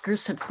have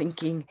discursive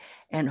thinking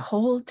and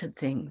hold to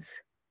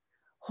things,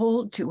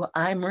 hold to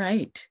I'm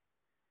right,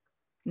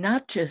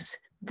 not just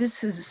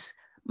this is,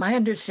 my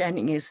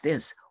understanding is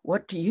this,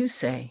 what do you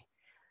say?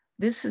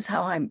 This is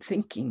how I'm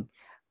thinking.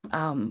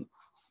 I'm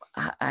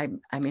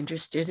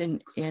interested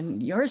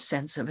in your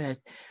sense of it.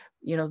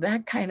 You know,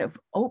 that kind of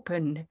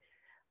open,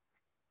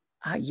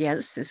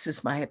 yes, this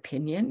is my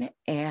opinion,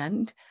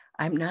 and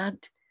I'm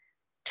not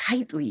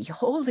tightly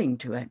holding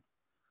to it.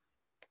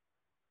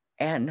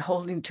 And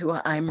holding to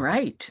a, I'm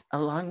right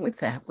along with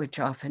that, which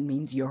often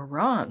means you're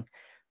wrong,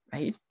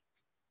 right?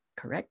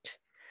 Correct?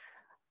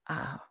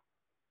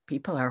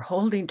 People are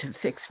holding to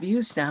fixed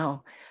views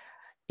now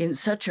in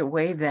such a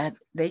way that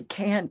they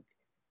can't,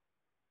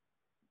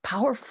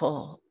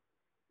 powerful,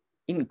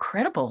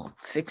 incredible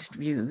fixed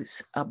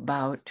views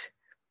about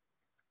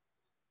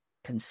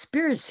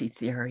conspiracy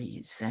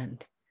theories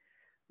and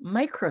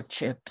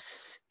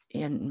microchips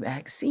in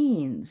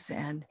vaccines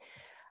and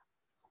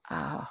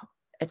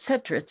et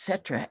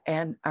cetera,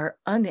 and are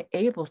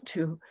unable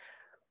to,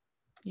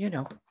 you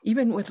know,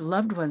 even with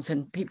loved ones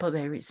and people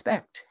they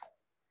respect.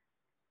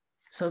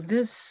 So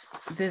this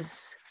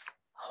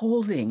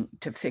holding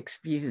to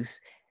fixed views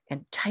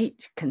and tight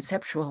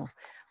conceptual,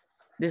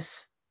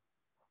 this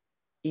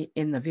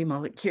in the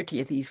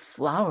Vimalakirti, these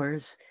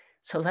flowers,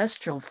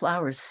 celestial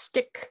flowers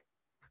stick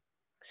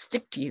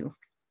to you.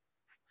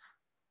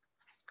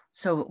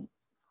 So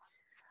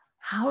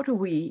how do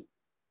we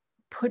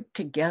put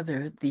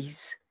together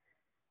these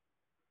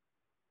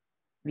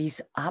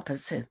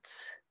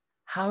opposites?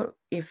 How,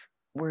 if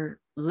we're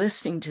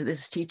listening to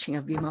this teaching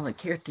of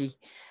Vimalakirti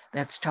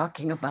that's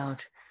talking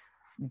about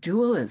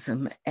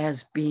dualism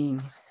as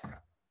being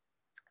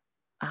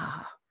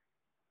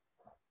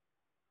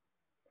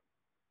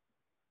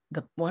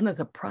one of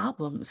the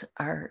problems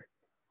are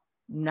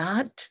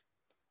not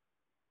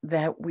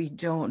that we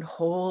don't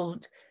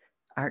hold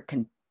our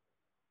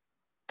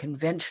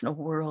conventional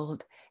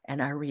world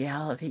and our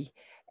reality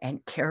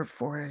and care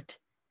for it.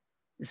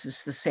 This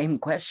is the same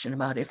question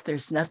about if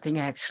there's nothing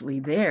actually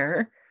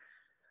there,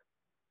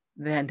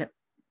 then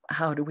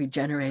how do we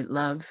generate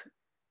love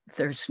if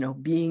there's no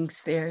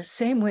beings there?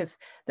 Same with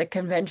the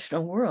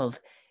conventional world.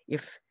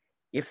 If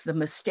the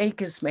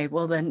mistake is made,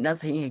 well, then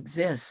nothing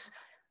exists.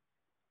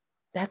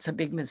 That's a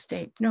big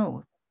mistake.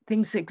 No,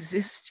 things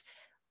exist,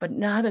 but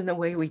not in the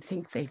way we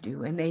think they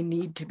do. And they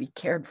need to be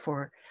cared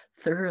for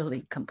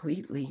thoroughly,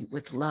 completely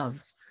with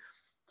love.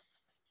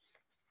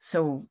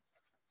 So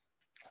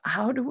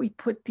how do we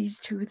put these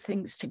two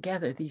things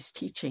together, these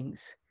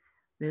teachings,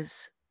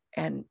 this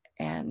and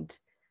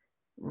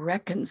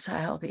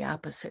reconcile the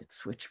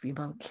opposites, which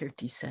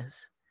Vimalakirti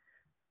says?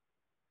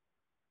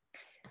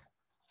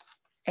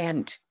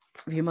 And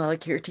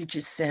Vimalakirti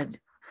just said,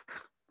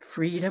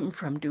 freedom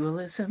from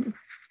dualism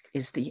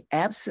is the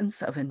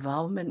absence of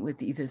involvement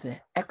with either the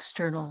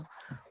external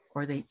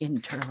or the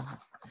internal.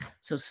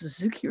 So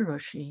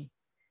Suzuki-Roshi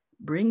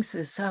brings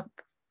this up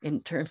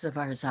in terms of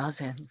our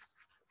zazen.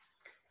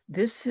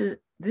 This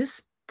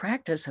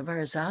practice of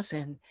our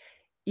zazen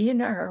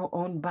in our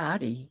own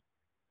body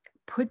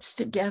puts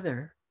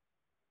together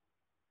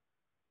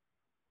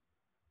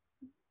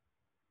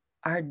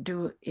our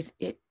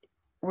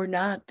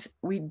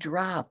we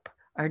drop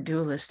our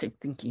dualistic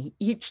thinking.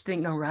 Each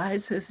thing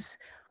arises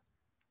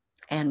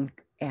and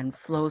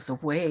flows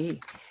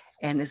away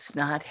and is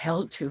not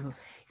held to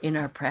in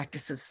our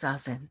practice of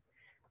zazen.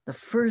 The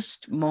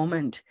first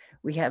moment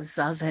we have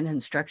zazen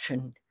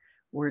instruction,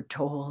 we're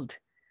told,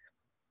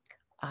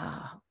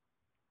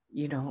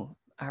 you know,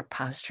 our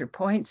posture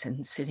points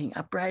and sitting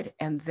upright,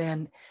 and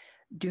then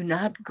do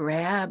not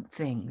grab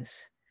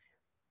things.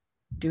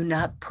 Do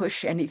not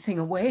push anything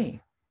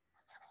away.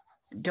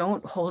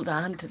 Don't hold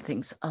on to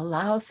things.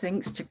 Allow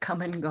things to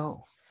come and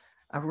go,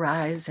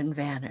 arise and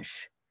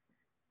vanish.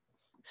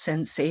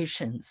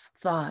 Sensations,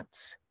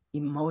 thoughts,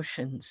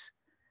 emotions,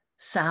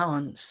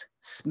 sounds,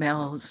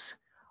 smells,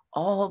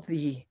 all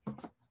the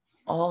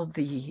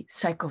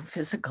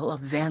psychophysical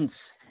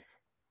events,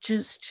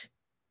 just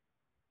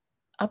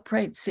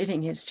upright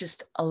sitting is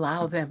just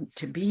allow them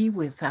to be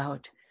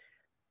without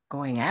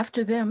going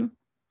after them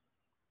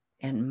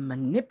and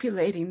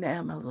manipulating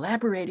them,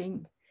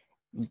 elaborating,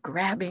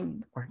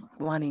 grabbing or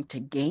wanting to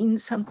gain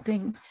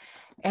something,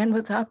 and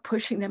without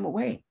pushing them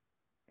away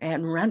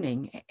and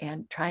running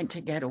and trying to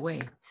get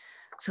away.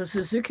 So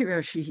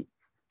Suzuki-Roshi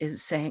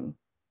is saying,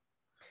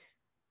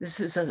 this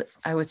is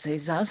I would say,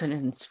 zazen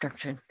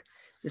instruction.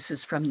 This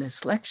is from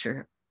this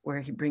lecture where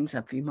he brings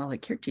up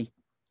Vimalakirti.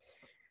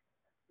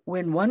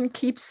 When one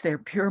keeps their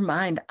pure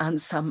mind on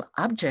some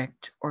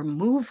object or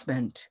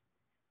movement,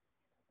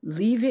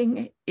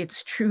 leaving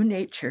its true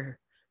nature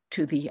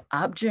to the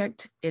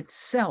object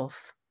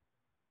itself,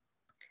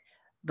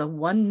 the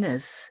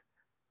oneness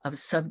of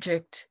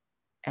subject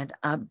and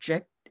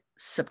object,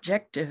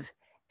 subjective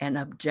and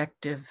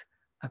objective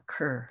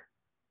occur.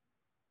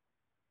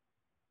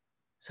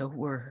 So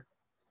we're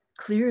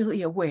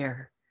clearly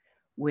aware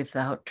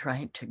without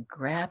trying to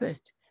grab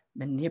it,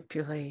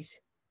 manipulate,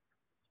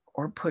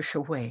 or push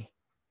away.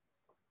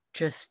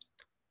 Just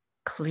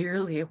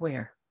clearly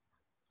aware.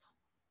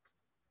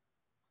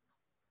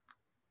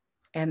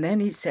 And then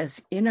he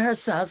says, in our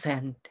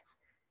zazen,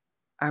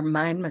 our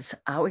mind must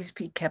always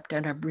be kept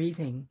on our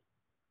breathing.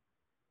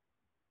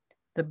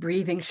 The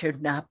breathing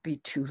should not be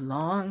too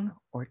long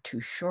or too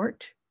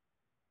short,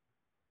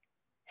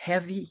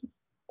 heavy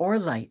or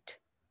light.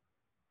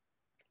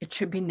 It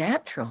should be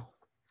natural.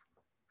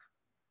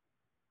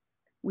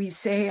 We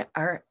say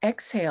our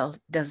exhale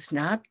does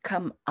not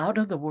come out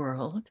of the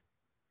world,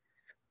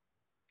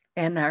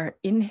 and our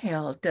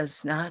inhale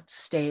does not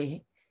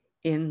stay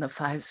in the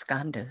 5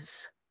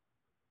 skandhas.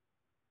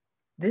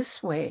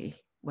 This way,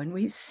 when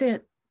we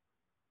sit,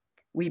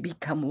 we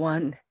become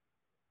one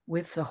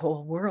with the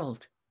whole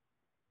world.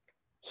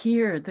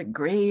 Here, the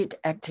great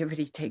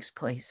activity takes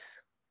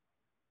place.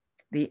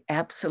 The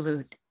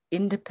absolute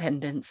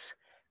independence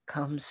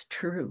comes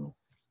true.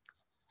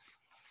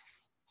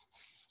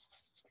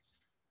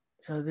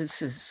 So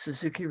this is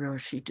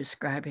Suzuki-Roshi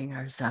describing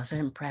our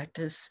zazen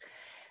practice,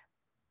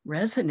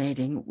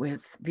 resonating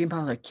with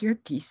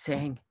Vimalakirti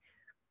saying,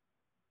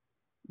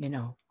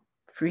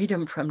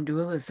 freedom from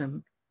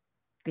dualism,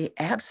 the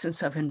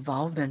absence of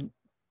involvement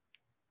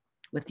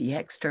with the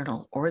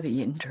external or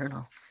the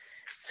internal.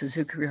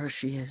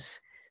 Suzuki-Roshi is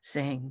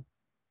saying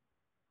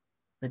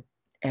the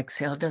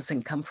exhale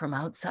doesn't come from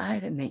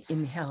outside and the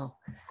inhale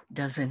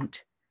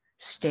doesn't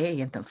stay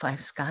in the 5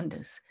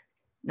 skandhas,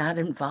 not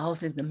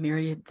involved in the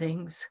myriad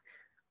things.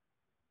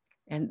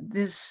 And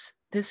this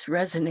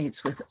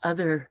resonates with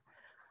other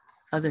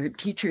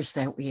teachers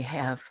that we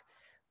have,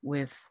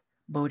 with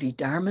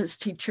Bodhidharma's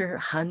teacher,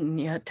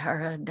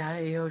 Hanyatara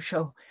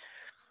Dayosho.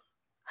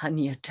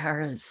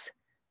 Hanyatara's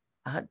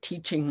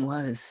teaching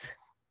was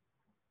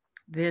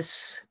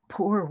this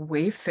poor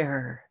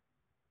wayfarer.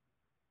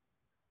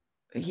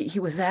 He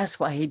was asked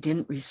why he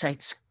didn't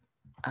recite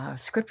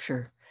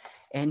scripture.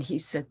 And he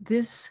said,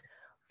 this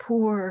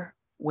poor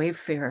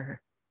wayfarer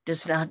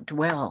does not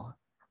dwell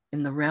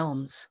in the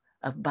realms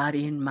of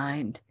body and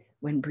mind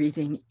when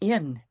breathing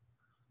in,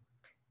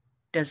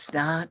 does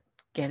not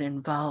get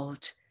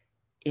involved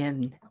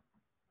in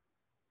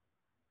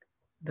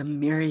the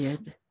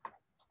myriad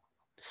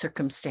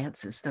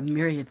circumstances, the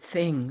myriad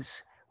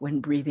things when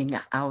breathing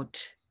out.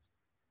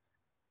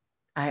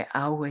 I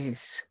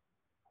always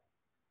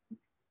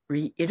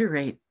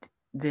reiterate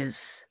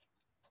this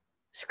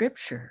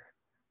scripture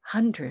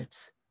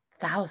hundreds,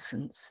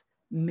 thousands,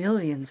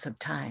 millions of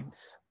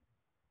times,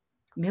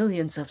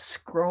 millions of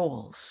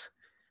scrolls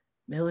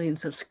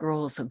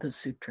of the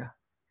sutra.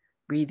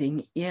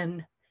 Breathing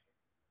in,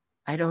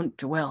 I don't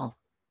dwell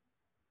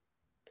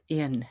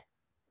in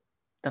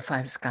the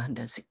 5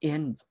 skandhas,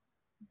 in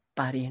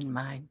body and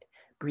mind.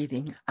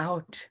 Breathing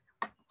out,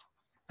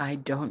 I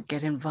don't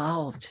get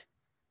involved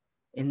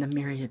in the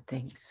myriad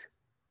things.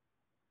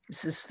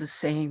 This is the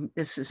same,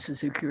 this is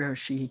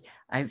Suzuki-Roshi,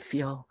 I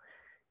feel,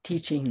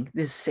 teaching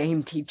this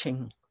same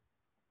teaching.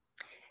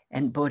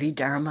 And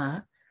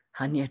Bodhidharma,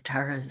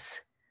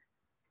 Hanyatara's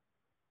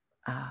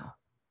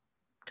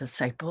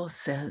disciple,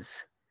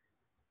 says,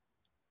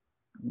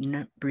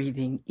 no,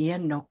 breathing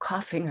in, no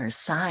coughing or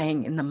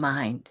sighing in the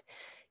mind,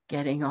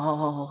 getting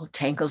all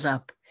tangled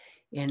up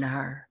in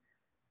our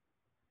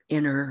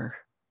inner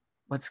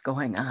what's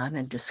going on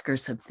and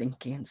discursive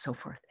thinking and so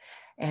forth,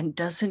 and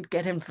doesn't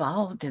get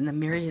involved in the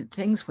myriad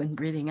things when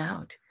breathing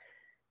out,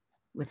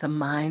 with a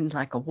mind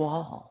like a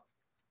wall.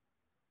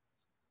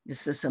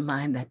 This is a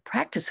mind that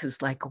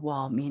practices like a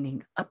wall,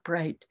 meaning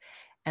upright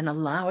and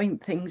allowing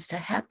things to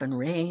happen,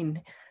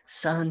 rain,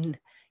 sun,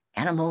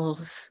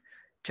 animals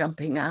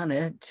jumping on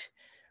it,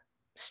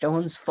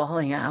 stones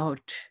falling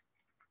out,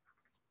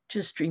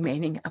 just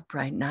remaining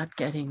upright, not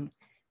getting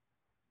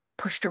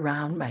pushed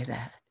around by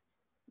that,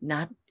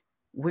 not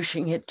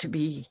wishing it to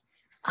be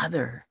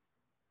other.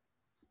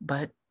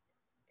 But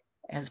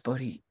as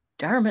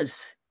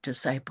Bodhidharma's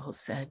disciple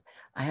said,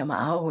 I am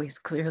always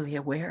clearly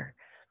aware.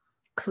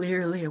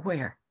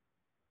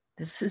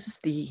 This is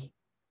the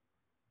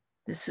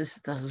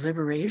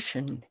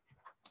liberation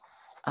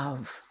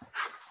of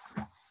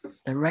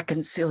the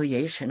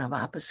reconciliation of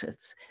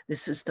opposites.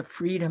 This is the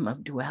freedom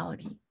of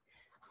duality.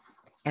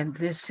 And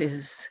this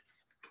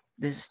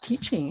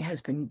teaching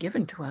has been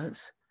given to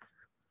us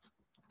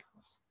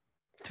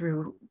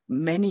through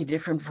many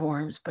different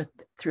forms, but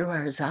through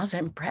our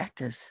Zazen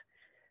practice,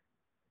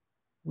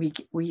 we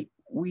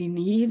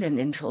need an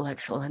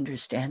intellectual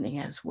understanding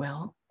as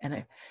well.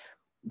 And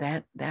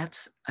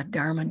that's a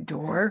Dharma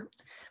door.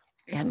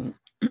 And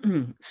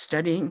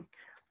studying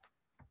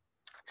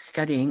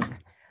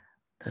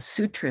the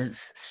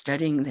sutras,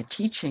 studying the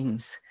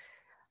teachings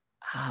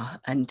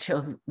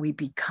until we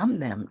become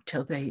them,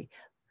 till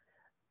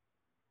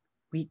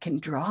we can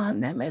draw on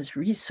them as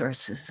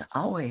resources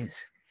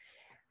always.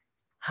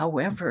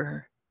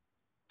 However,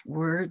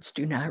 words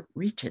do not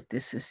reach it.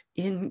 This is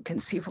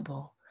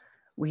inconceivable.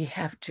 We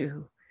have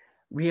to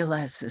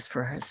realize this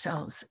for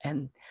ourselves.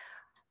 And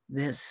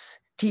this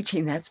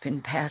teaching that's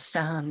been passed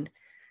on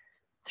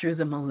through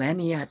the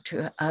millennia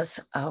to us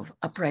of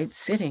upright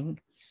sitting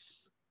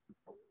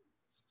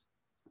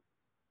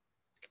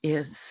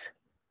is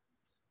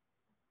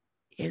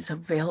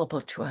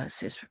available to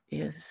us,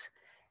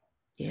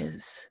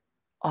 is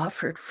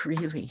offered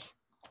freely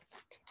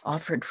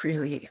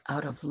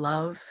out of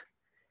love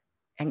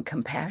and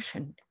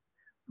compassion.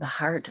 The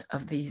heart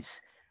of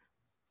these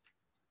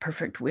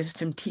perfect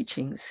wisdom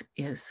teachings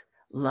is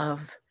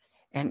love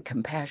and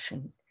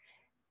compassion.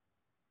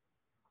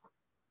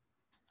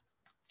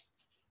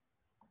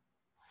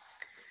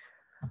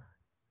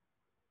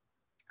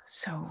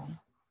 So,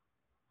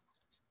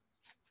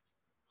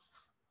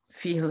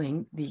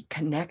 feeling the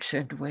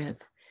connection with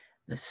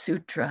the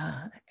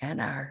sutra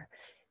and our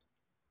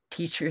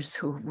teachers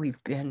who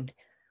we've been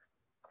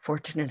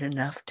fortunate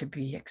enough to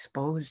be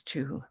exposed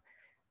to,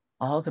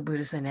 all the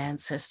Buddhas and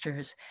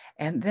ancestors.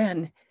 And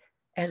then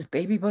as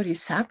baby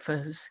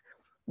bodhisattvas,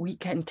 we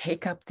can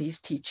take up these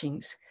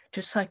teachings,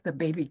 just like the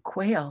baby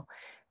quail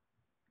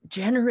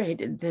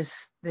generated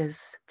this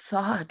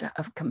thought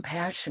of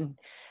compassion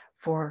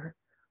for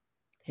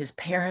his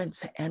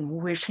parents and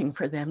wishing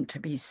for them to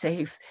be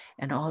safe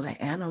and all the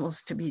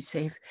animals to be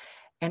safe,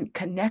 and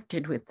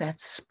connected with that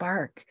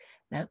spark,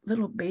 that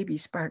little baby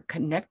spark,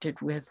 connected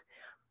with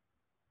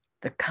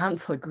the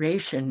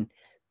conflagration,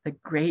 the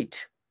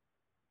great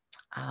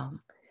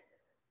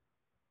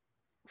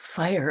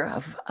fire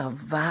of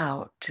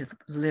vow to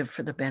live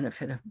for the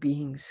benefit of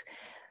beings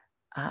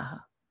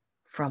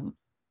from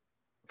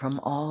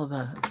all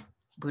the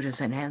Buddhas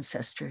and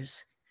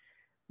ancestors,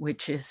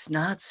 which is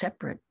not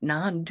separate,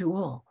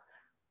 non-dual.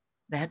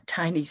 That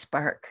tiny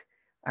spark,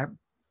 our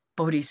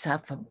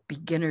bodhisattva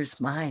beginner's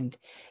mind,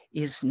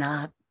 is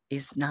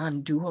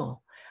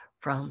non-dual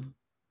from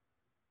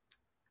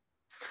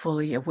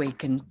fully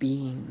awakened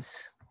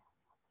beings.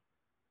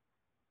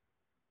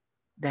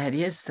 That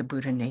is the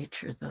Buddha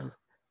nature, the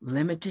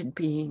limited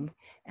being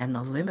and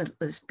the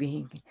limitless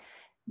being,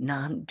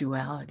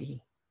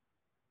 non-duality.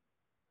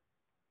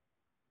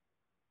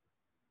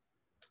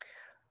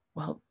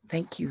 Well,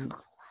 thank you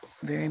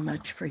very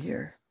much for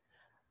your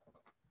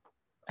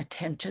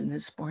attention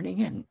this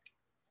morning, and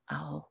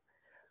I'll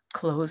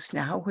close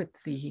now with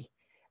the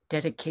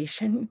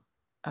dedication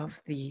of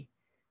the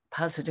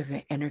positive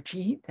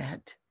energy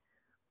that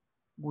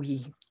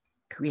we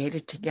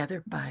created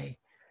together by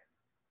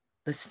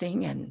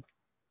listening and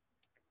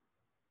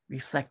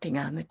reflecting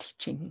on the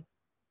teaching.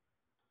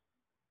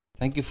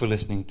 Thank you for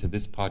listening to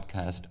this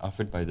podcast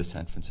offered by the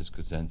San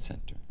Francisco Zen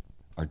Center.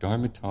 Our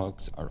Dharma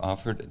talks are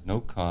offered at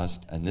no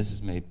cost, and this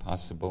is made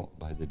possible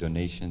by the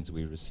donations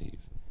we receive.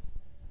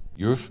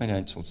 Your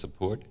financial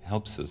support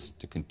helps us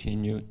to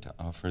continue to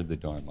offer the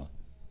Dharma.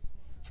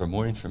 For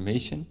more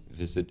information,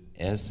 visit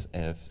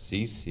sfzc.org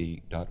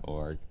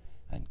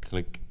and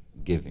click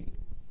Giving.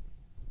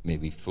 May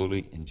we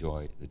fully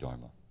enjoy the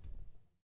Dharma.